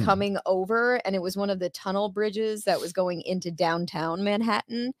bridge coming over, and it was one of the tunnel bridges that was going into downtown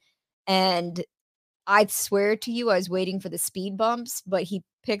Manhattan. And I swear to you, I was waiting for the speed bumps, but he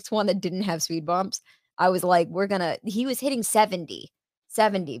picked one that didn't have speed bumps. I was like, he was hitting 70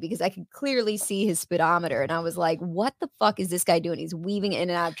 because I could clearly see his speedometer. And I was like, what the fuck is this guy doing? He's weaving in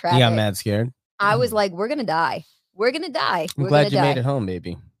and out of traffic. You got mad scared. I was like, we're going to die. We're going to die. I'm We're glad gonna you die. made it home,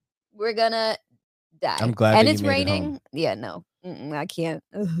 baby. We're going to die. I'm glad And that it's you made it raining. home. Yeah, no, I can't.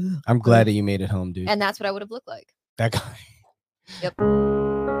 I'm glad that you made it home, dude. And that's what I would have looked like. That guy. Yep.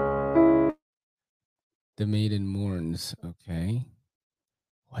 The Maiden Mourns. Okay.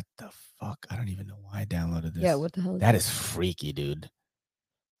 What the fuck? I don't even know why I downloaded this. Yeah, what the hell is That that? is freaky, dude.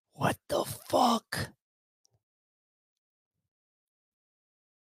 What the fuck?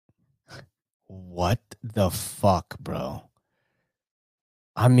 What the fuck, bro?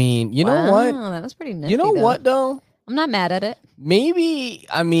 I mean, you know what? Wow, that was pretty nifty, You know though. what, though? I'm not mad at it. Maybe,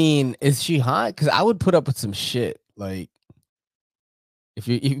 I mean, is she hot? Because I would put up with some shit. Like, if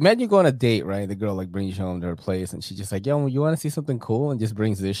you imagine you go on a date, right? The girl like brings you home to her place, and she's just like, "Yo, you want to see something cool?" and just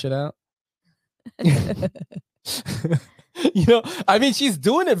brings this shit out. You know, I mean, she's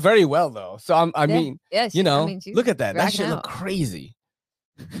doing it very well though. So I mean, yeah, you know, she's look at that. That rocking shit look out. crazy.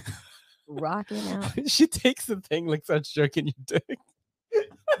 Rocking out. She takes the thing like starts jerking your dick.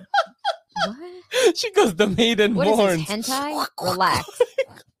 What? She goes, "The Maiden What is Mourns," this, hentai? Relax.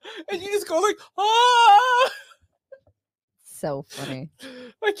 and you just go like, "Ah!" So funny.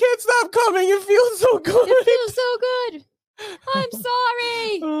 I can't stop coming. It feels so good. It feels so good. I'm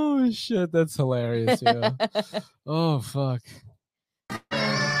sorry. Oh shit, that's hilarious. Yeah. Oh fuck.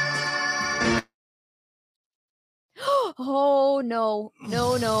 Oh no.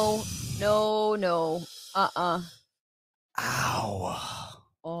 No. Ow. Oh.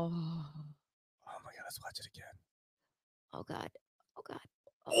 Oh my god, let's watch it again. Oh god.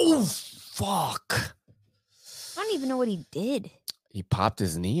 Oh fuck. I don't even know what he did. He popped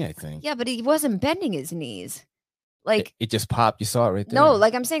his knee, I think. Yeah, but he wasn't bending his knees. Like It just popped. You saw it right there. no,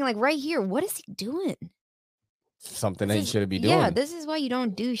 like I'm saying, like right here. What is he doing? Something that you shouldn't be doing. Yeah, this is why you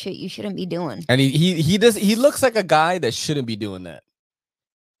don't do shit you shouldn't be doing. And he looks like a guy that shouldn't be doing that.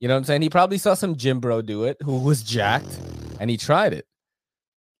 You know what I'm saying? He probably saw some gym bro do it who was jacked and he tried it.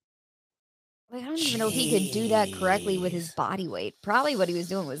 Like I don't even know if he could do that correctly with his body weight. Probably what he was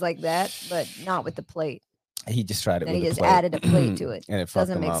doing was like that, but not with the plate. He just tried it. Then with he a just plate. added a plate to it. And it fucked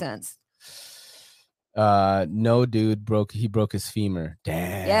Doesn't him make up. sense. No, dude broke his femur.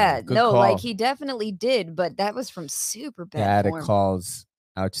 Damn. Yeah, good no, call. like he definitely did, but that was from super The bad attic form. calls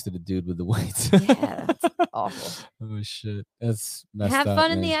ouch to the dude with the weights. Yeah, that's awful. Oh shit, that's messed Have up,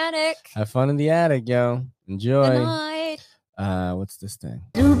 fun in the man. attic. Have fun in the attic, yo. Enjoy. Good night. What's this thing?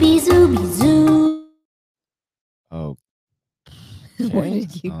 Zooby zoo. Oh. What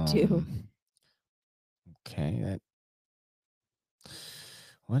did you do? Okay, that.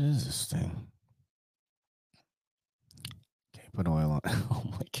 What is this thing? Okay, put oil on. Oh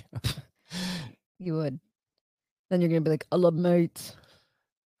my god. You would. Then you're gonna be like, I love mates.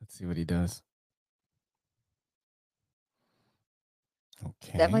 Let's see what he does.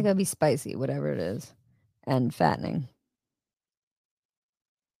 Okay. Definitely gonna be spicy, whatever it is, and fattening.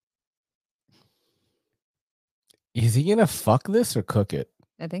 Is he gonna fuck this or cook it?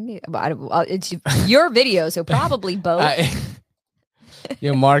 I think it's your video, so probably both.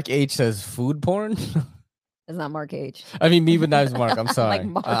 Yeah, Mark H says food porn. That's not Mark H. I mean, me, but not Mark. I'm sorry. Like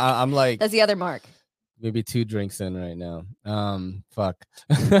Mark. I'm like That's the other Mark. maybe 2 drinks in right now. Fuck.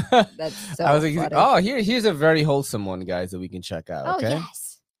 That's so I was like, funny. oh, here's a very wholesome one, guys, that we can check out. Oh Okay.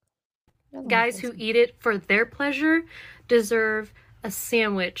 yes. Guys who eat it for their pleasure deserve a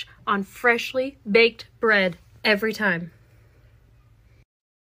sandwich on freshly baked bread every time.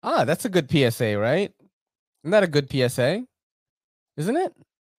 Ah, that's a good PSA, right? Isn't that a good PSA? Isn't it?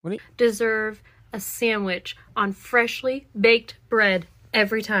 What do you... Deserve a sandwich on freshly baked bread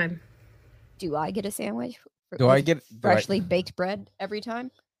every time. Do I get a sandwich? Do I get freshly baked bread every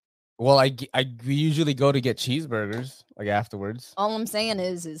time? Well, I usually go to get cheeseburgers like afterwards. All I'm saying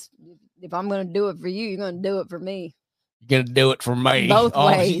is if I'm gonna do it for you, you're gonna do it for me. You're gonna do it for me. Both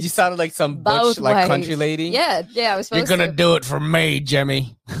ways. You sounded like some Both butch, like ways. country lady. Yeah, I was You're supposed gonna to. do it for me,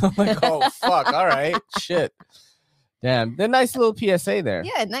 Jimmy. I'm like, oh fuck, all right, shit. Damn, they're nice little PSA there.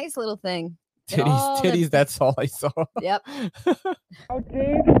 Yeah, nice little thing. Get all Titties. That's all I saw. Yep. How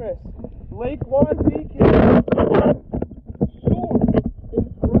dangerous. Lake Wansika shore is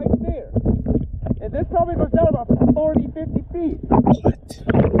right there. And this probably goes down about 40, 50 feet.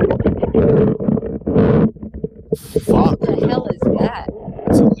 Fuck. What the hell is that?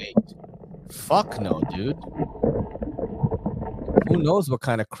 It's a lake. Fuck no, dude. Who knows what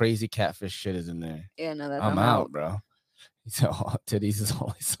kind of crazy catfish shit is in there? Yeah, no, that's I'm out, bro. So titties is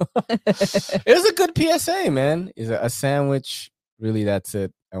all I saw. It was a good PSA, man. Is a sandwich. Really, that's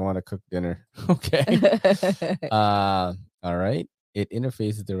it. I want to cook dinner. Okay. All right. It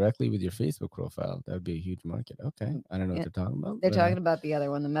interfaces directly with your Facebook profile. That would be a huge market. Okay. I don't know what they're talking about. They're but, talking about the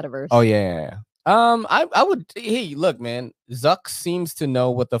other one, the metaverse. Oh yeah. I would. Hey, look, man. Zuck seems to know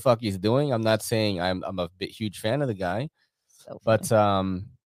what the fuck he's doing. I'm not saying I'm a huge fan of the guy, but I'd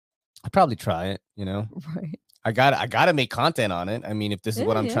probably try it. You know, right? I gotta make content on it. I mean, if this is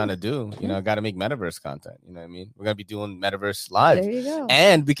what I'm Yeah. trying to do, you know, I gotta make metaverse content. You know what I mean? We're gonna be doing metaverse live. There you go.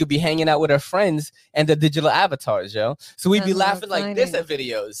 And we could be hanging out with our friends and the digital avatars, yo. So we'd be That's laughing like this at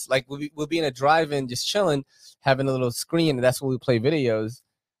videos. Like we'll be in a drive-in just chilling, having a little screen, and that's when we play videos.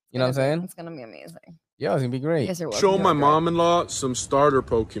 You know what I'm saying? It's gonna be amazing. Yeah, it's gonna be great. Yes, it will. Show my mom-in-law some starter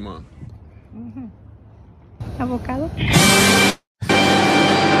Pokemon. Avocado.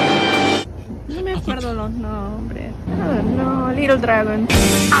 No me acuerdo los nombres. Oh, no, Little Dragon.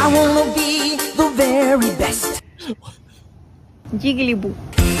 I wanna be the very best. Jigglypuff.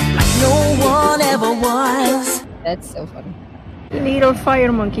 Like no one ever was. That's so funny. Little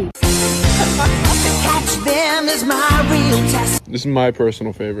Fire Monkey. To catch them is my real test. This is my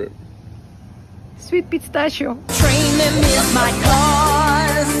personal favorite. Sweet Pistachio. Train them is my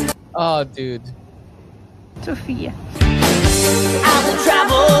cause. Oh, dude. Sophia. I will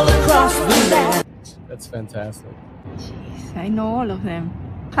travel across the land. That's fantastic. Jeez, I know all of them.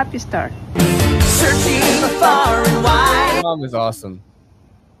 Happy Star. Searching far and wide. My mom is awesome.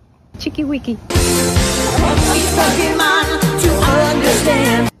 Chicky Wiki. Please Pokemon to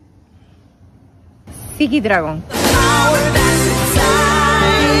understand. Ziggy Dragon. Power that's inside.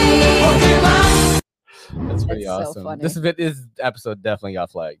 That's pretty That's so awesome. funny. This episode definitely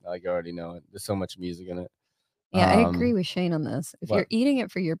got flagged. Like, I already know it. There's so much music in it. Yeah, I agree with Shane on this. If what? you're eating it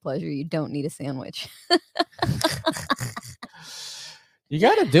for your pleasure, you don't need a sandwich. You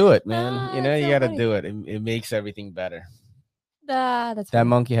gotta do it, man. You know, it's you so gotta funny. do it. It makes everything better. That's That funny.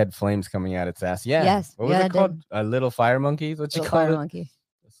 monkey had flames coming out its ass. Yeah. Yes, What was yeah, it it called? A little fire monkey? Is what you Little called fire it? monkey.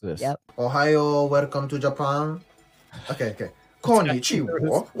 What's this? Yep. Ohio, welcome to Japan. Okay. こんにち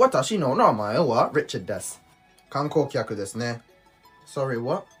は。私の名前は Richard です。観光客ですね。Sorry,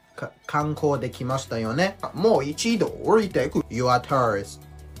 what? 観光できましたよね。もう一度降りてく。You are tourist.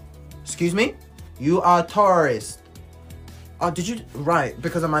 Excuse me? You are tourist. Oh, did you? Right,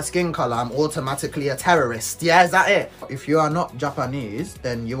 because of my skin color, I'm automatically a terrorist. Yeah, is that it? If you are not Japanese,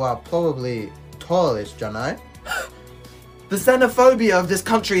 then you are probably tourist, Janai. The xenophobia of this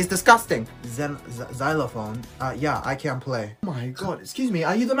country is disgusting. Xylophone? Yeah, I can play. Oh my god, excuse me,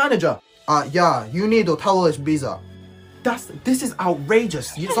 are you the manager? Yeah, you need a tourist visa. This is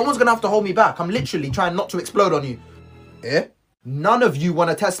outrageous. Someone's gonna have to hold me back. I'm literally trying not to explode on you. Eh? None of you want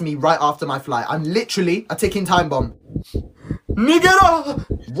to test me right after my flight. I'm literally a ticking time bomb. Nigera!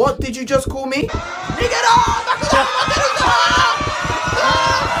 What did you just call me? Nigera!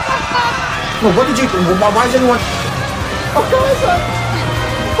 No, what did you... Why is everyone...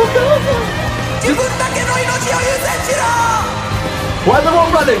 Why is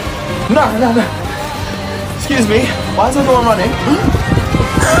everyone running? No. Excuse me. Why is everyone running?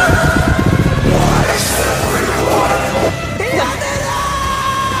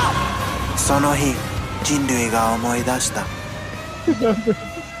 その日、人類が思い出した。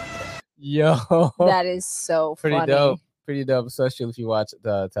 Yo. That is so Pretty funny. dope. Pretty dope, especially if you watch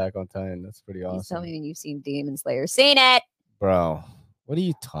the Attack on Titan. That's pretty Please awesome. tell me when you've seen Demon Slayer. Seen it. Bro, what are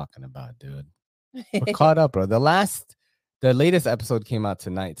you talking about, dude? We're caught up, bro. The latest episode came out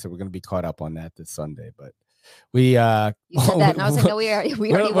tonight, so we're gonna be caught up on that this Sunday. But we You said that, and I was like, no, we already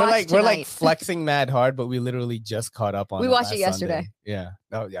watched we're like tonight. flexing mad hard, but we literally just caught up on. We it watched last it yesterday. Sunday. Yeah.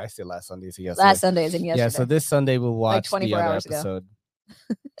 Oh yeah, I said last Sunday. So yesterday. Last Sunday is in yesterday. Yeah. So this Sunday we'll watch the 24 other hours ago. episode,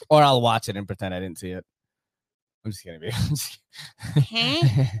 or I'll watch it and pretend I didn't see it. I'm just gonna be.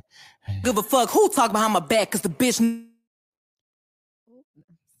 Give a fuck who talk behind my back, cause the bitch.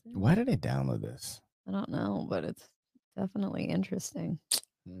 Why did I download this? I don't know, but it's definitely interesting.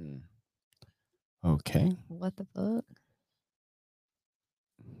 Okay. What the fuck?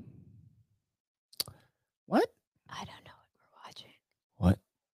 What? I don't know what we're watching.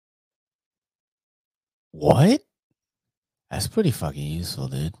 What? That's pretty fucking useful,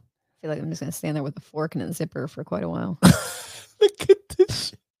 dude. I feel like I'm just gonna stand there with a fork and a zipper for quite a while. Look at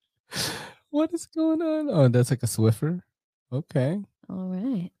this shit. What is going on? Oh, that's like a Swiffer. Okay. All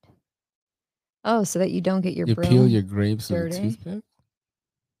right. Oh, so that you don't get your You bro peel your grapes with a dirty. toothpick?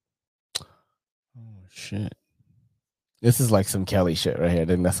 Oh, shit. This is like some Kelly shit right here.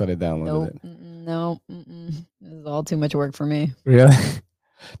 Then that's what I downloaded it. No. This is all too much work for me. Really?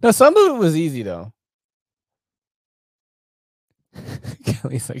 No, some of it was easy, though.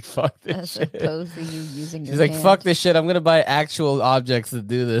 Kelly's like, fuck this As shit. opposed to you using your She's like, hand. fuck this shit. I'm going to buy actual objects to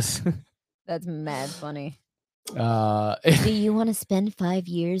do this. That's mad funny. Do you want to spend 5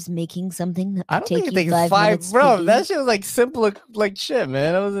 years making something that I would don't take think it you takes 5 five, minutes bro. to do? That shit was like simple, like shit,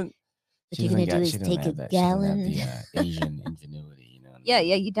 man. That wasn't. What she you're doesn't gonna do got- is she doesn't take have a that- she doesn't have gallon. the, Asian ingenuity, you know. Yeah,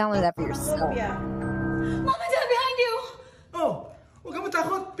 you download that for yourself. Mama, dyan behind you! Oh, huwag ka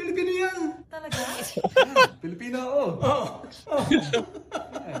matakot. Pilipino yan. Talaga? Pilipino, oh. 8-8.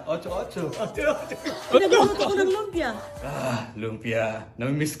 Pinagluto ko ng lumpia. Lumpia.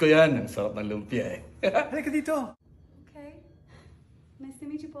 Namimiss ko yan. Ang sarap ng lumpia eh. Halika dito. Okay. Nice to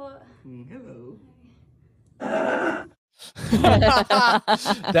meet you po. Hello.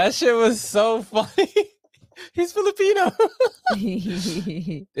 That shit was so funny. He's Filipino.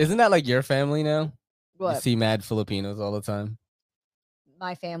 Isn't that like your family now? You What? see mad Filipinos all the time.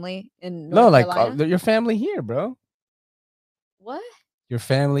 My family in No, North like Carolina? your family here, bro. What? Your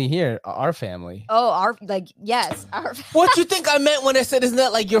family here, our family. Oh, yes, our. What you think I meant when I said isn't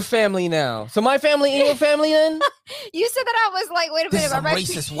that like your family now? So my family ain't your family then? You said that I was like, wait a This minute, is some my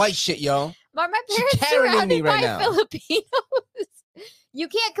racist white shit, yo. My She parents Karening surrounded me right by now. Filipinos. You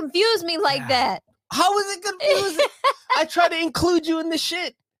can't confuse me like that. How is it confusing? I try to include you in the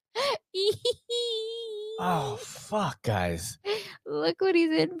shit. Oh fuck, guys. Look what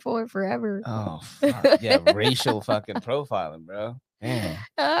he's in for forever. Oh fuck. Yeah, racial fucking profiling, bro. Damn.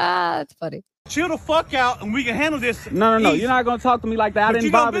 That's funny. Chill the fuck out and we can handle this. No, easy. you're not gonna talk to me like that. I But didn't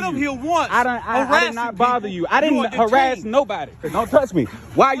you done bother been you. over here once. I did not bother you. I didn't harass nobody. Don't touch me.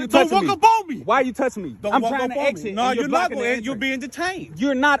 Why are you Don't touching walk me? up on me. Why are you touching me? Don't I'm walk trying up to on exit. me. No, and you're not blocking the going. You're exit. being detained.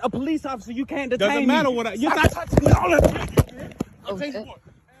 You're not a police officer. You can't detain Doesn't me. matter what you're Stop not touching me.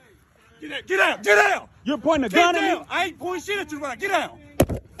 Get down. Get down. You're pointing a Get gun at down. me. I ain't pointing shit at you right now. Get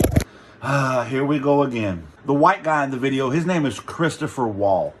down. Here we go again. The white guy in the video, his name is Christopher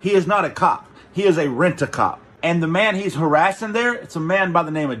Wall. He is not a cop. He is a rent-a-cop. And the man he's harassing there, it's a man by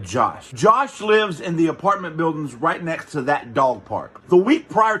the name of Josh. Josh lives in the apartment buildings right next to that dog park. The week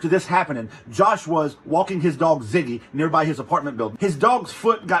prior to this happening, Josh was walking his dog Ziggy nearby his apartment building. His dog's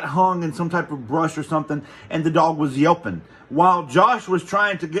foot got hung in some type of brush or something, and the dog was yelping. While Josh was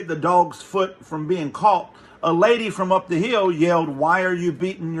trying to get the dog's foot from being caught, a lady from up the hill yelled, "Why are you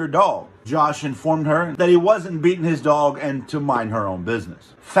beating your dog?" Josh informed her that he wasn't beating his dog and to mind her own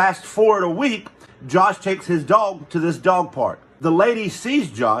business. Fast forward a week, Josh takes his dog to this dog park. The lady sees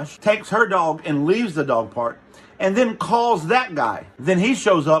Josh, takes her dog and leaves the dog park, and then calls that guy. Then he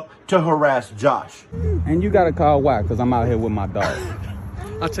shows up to harass Josh. And you gotta call why? Because I'm out here with my dog.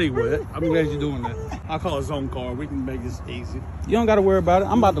 I'll tell you what. I'm glad you're doing that. I'll call a zone car. We can make this easy. You don't gotta worry about it.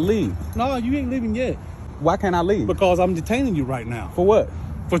 I'm about to leave. No, you ain't leaving yet. Why can't I leave? Because I'm detaining you right now. For what?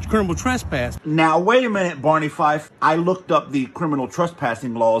 For criminal trespass. Now, wait a minute, Barney Fife. I looked up the criminal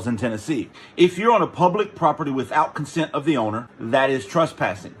trespassing laws in Tennessee. If you're on a public property without consent of the owner, that is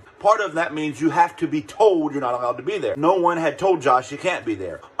trespassing. Part of that means you have to be told you're not allowed to be there. No one had told Josh you can't be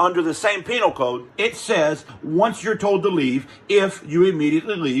there. Under the same penal code, it says once you're told to leave, if you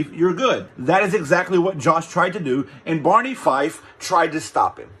immediately leave, you're good. That is exactly what Josh tried to do, and Barney Fife tried to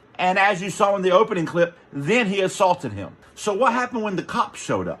stop him. And as you saw in the opening clip, then he assaulted him. So what happened when the cops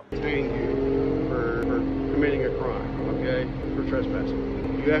showed up? Detaining you for committing a crime, okay? For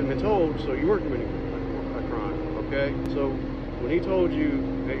trespassing. You haven't been told, so you weren't committing a crime, okay? So when he told you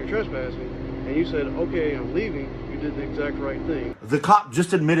that you're trespassing, and you said, okay, I'm leaving, you did the exact right thing. The cop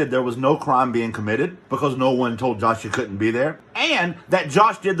just admitted there was no crime being committed because no one told Josh he couldn't be there, and that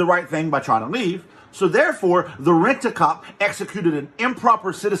Josh did the right thing by trying to leave. So therefore, the rent-a-cop executed an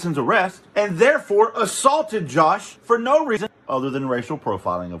improper citizen's arrest and therefore assaulted Josh for no reason other than racial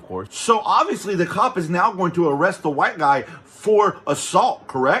profiling, of course. So obviously the cop is now going to arrest the white guy for assault,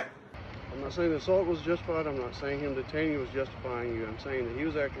 correct? I'm not saying the assault was justified. I'm not saying him detaining you was justifying you. I'm saying that he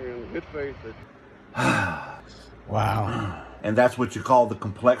was acting in good faith. Wow. And that's what you call the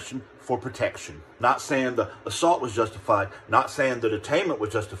complexion for protection. Not saying the assault was justified, not saying the detainment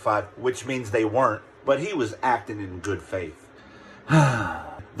was justified, which means they weren't, but he was acting in good faith.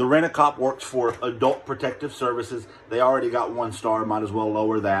 The Rent-A-Cop works for Adult Protective Services. They already got 1 star. Might as well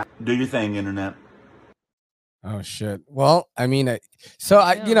lower that. Do your thing, internet. Oh shit. Well, I mean,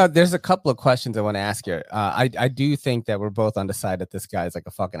 there's a couple of questions I want to ask you. I do think that we're both on the side that this guy is like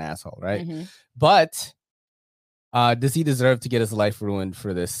a fucking asshole, right? Mm-hmm. But does he deserve to get his life ruined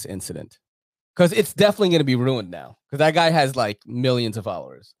for this incident? Because it's definitely going to be ruined now. Because that guy has like millions of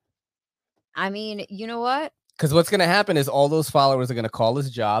followers. I mean, you know what? Because what's going to happen is all those followers are going to call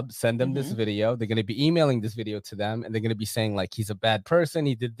his job, send them this Mm-hmm. video. They're going to be emailing this video to them, and they're going to be saying like he's a bad person.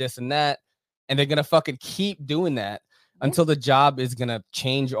 He did this and that. And they're going to fucking keep doing that until the job is going to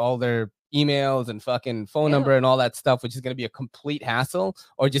change all their emails and fucking phone number and all that stuff, which is going to be a complete hassle,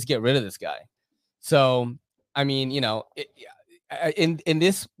 or just get rid of this guy. So, I mean, in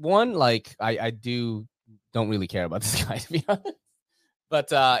this one, like I don't really care about this guy, to be honest. But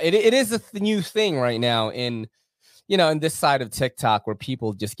it is a new thing right now in this side of TikTok where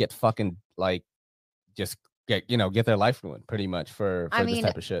people just get fucking like just get their life ruined pretty much for this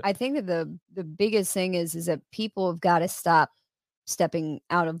type of shit. I think that the biggest thing is that people have got to stop stepping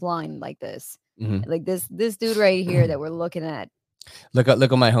out of line like this. Mm-hmm. Like this dude right here that we're looking at. Look at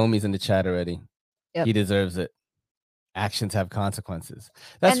my homies in the chat already. Yep. He deserves it. Actions have consequences.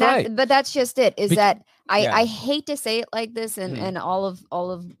 That's right. But that's just it. Yeah. I hate to say it like this, and all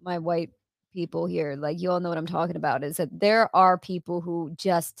of my white people here, like you all know what I'm talking about, is that there are people who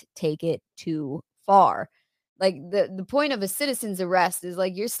just take it too far. Like the point of a citizen's arrest is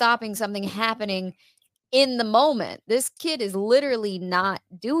like you're stopping something happening in the moment. This kid is literally not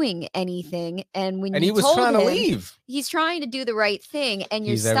doing anything, and when he was trying to leave, he's trying to do the right thing, and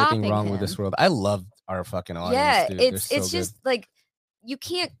you're He's stopping everything wrong him. with this world. I love our fucking audience. Yeah, dude. it's just like you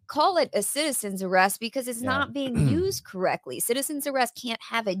can't call it a citizen's arrest because it's not being used correctly. Citizen's arrest can't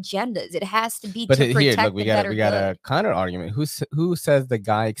have agendas. It has to be to protect look, we got good. a counter argument. Who says the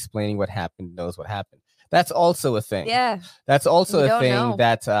guy explaining what happened knows what happened? That's also a thing. Yeah, that's also We a don't thing know.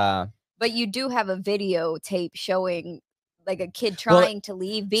 that. But you do have a videotape showing like a kid trying to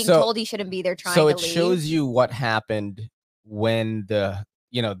leave, being so- told he shouldn't be there, trying So to it leave. shows you what happened when that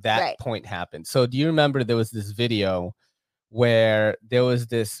Right. point happened. So do you remember there was this video where there was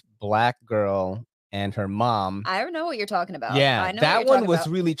this black girl and her mom? I don't know what you're talking about. Yeah, I know that what you're one talking was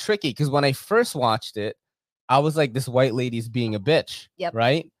about. really tricky because when I first watched it, I was like, this white lady's being a bitch. Yep.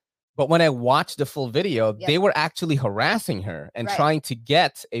 Right. But when I watched the full video, Yep. they were actually harassing her and Right. trying to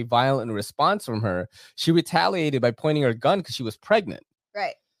get a violent response from her. She retaliated by pointing her gun because she was pregnant.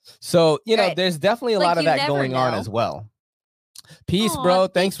 Right. So, Right. there's definitely a Like, lot of you that never going on know. as well. Peace, Aw, bro.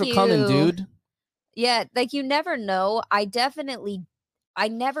 Thanks for thank coming, you. dude. Yeah, like you never know. I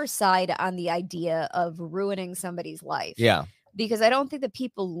never side on the idea of ruining somebody's life. Yeah. Because I don't think that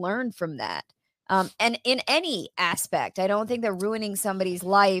people learn from that. And in any aspect, I don't think that ruining somebody's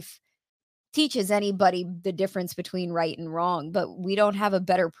life teaches anybody the difference between right and wrong, but we don't have a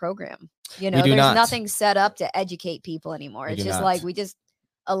better program. do There's not. nothing set up to educate people anymore. We It's do just not. like we just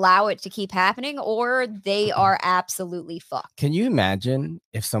allow it to keep happening, or they are absolutely fucked. Can you imagine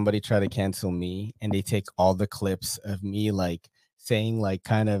if somebody tried to cancel me and they take all the clips of me like saying like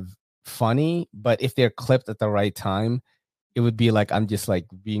kind of funny, but if they're clipped at the right time, it would be like I'm just like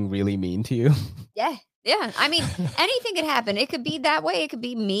being really mean to you. Yeah. Yeah. I mean, anything could happen. It could be that way. It could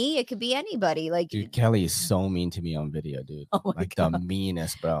be me. It could be anybody. Like Dude, Kelly is so mean to me on video, dude. Like the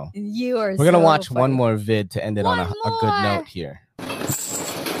meanest, bro. you are. We're gonna so watch one funny. more vid to end it on a good more. note here.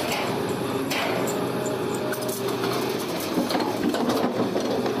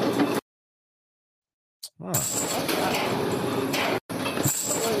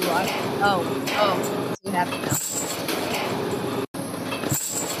 Oh, so you have to know.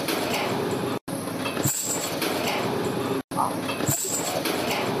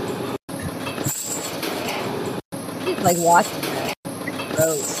 He's like watching that.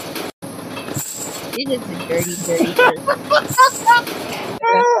 Gross. It is a dirty, dirty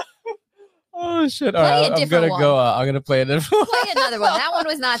Oh shit! Play All a right, I'm different gonna go. I'm gonna play a different. Play another one. That one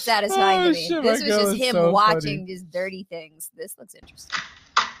was not satisfying Oh, to me. shit, This my was God, just it's him so watching funny. just dirty things. This looks interesting.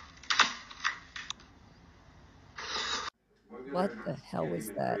 What the hell was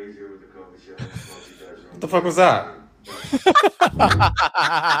that? What the fuck was that?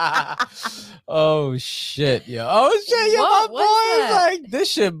 Oh shit, yo! Oh shit, yo! What My was boy is that? like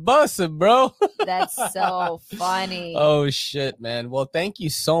this shit busting, bro. That's so funny. Oh shit, man! Well, thank you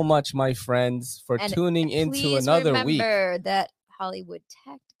so much, my friends, for And tuning into please another week remember that Hollywood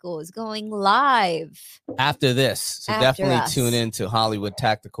Tactical is going live. after this. So After definitely us. tune in to Hollywood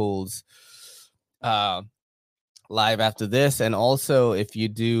Tacticals live after this, and also if you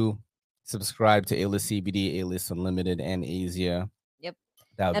do subscribe to A-List CBD, A-List Unlimited, and Asia. Yep.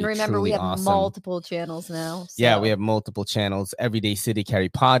 That would And be remember, we truly have awesome. multiple channels now. Yeah, so- we have multiple channels. Everyday City Carry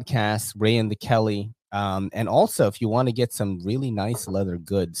Podcast, Ray and the Kelly. And also, if you want to get some really nice leather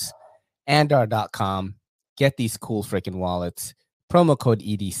goods, andar.com. Get these cool freaking wallets. Promo code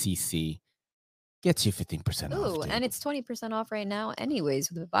EDCC gets you 15% Ooh, off. and it's 20% off right now,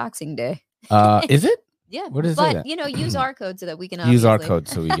 anyways, with Boxing Day. Is it? Yeah. What is but, that? use our code so that we can Use our obviously- code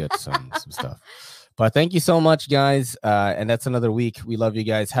so we get some stuff. But thank you so much, guys. And that's another week. We love you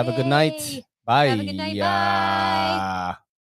guys. Have a good night. Bye. Have a good night. Bye.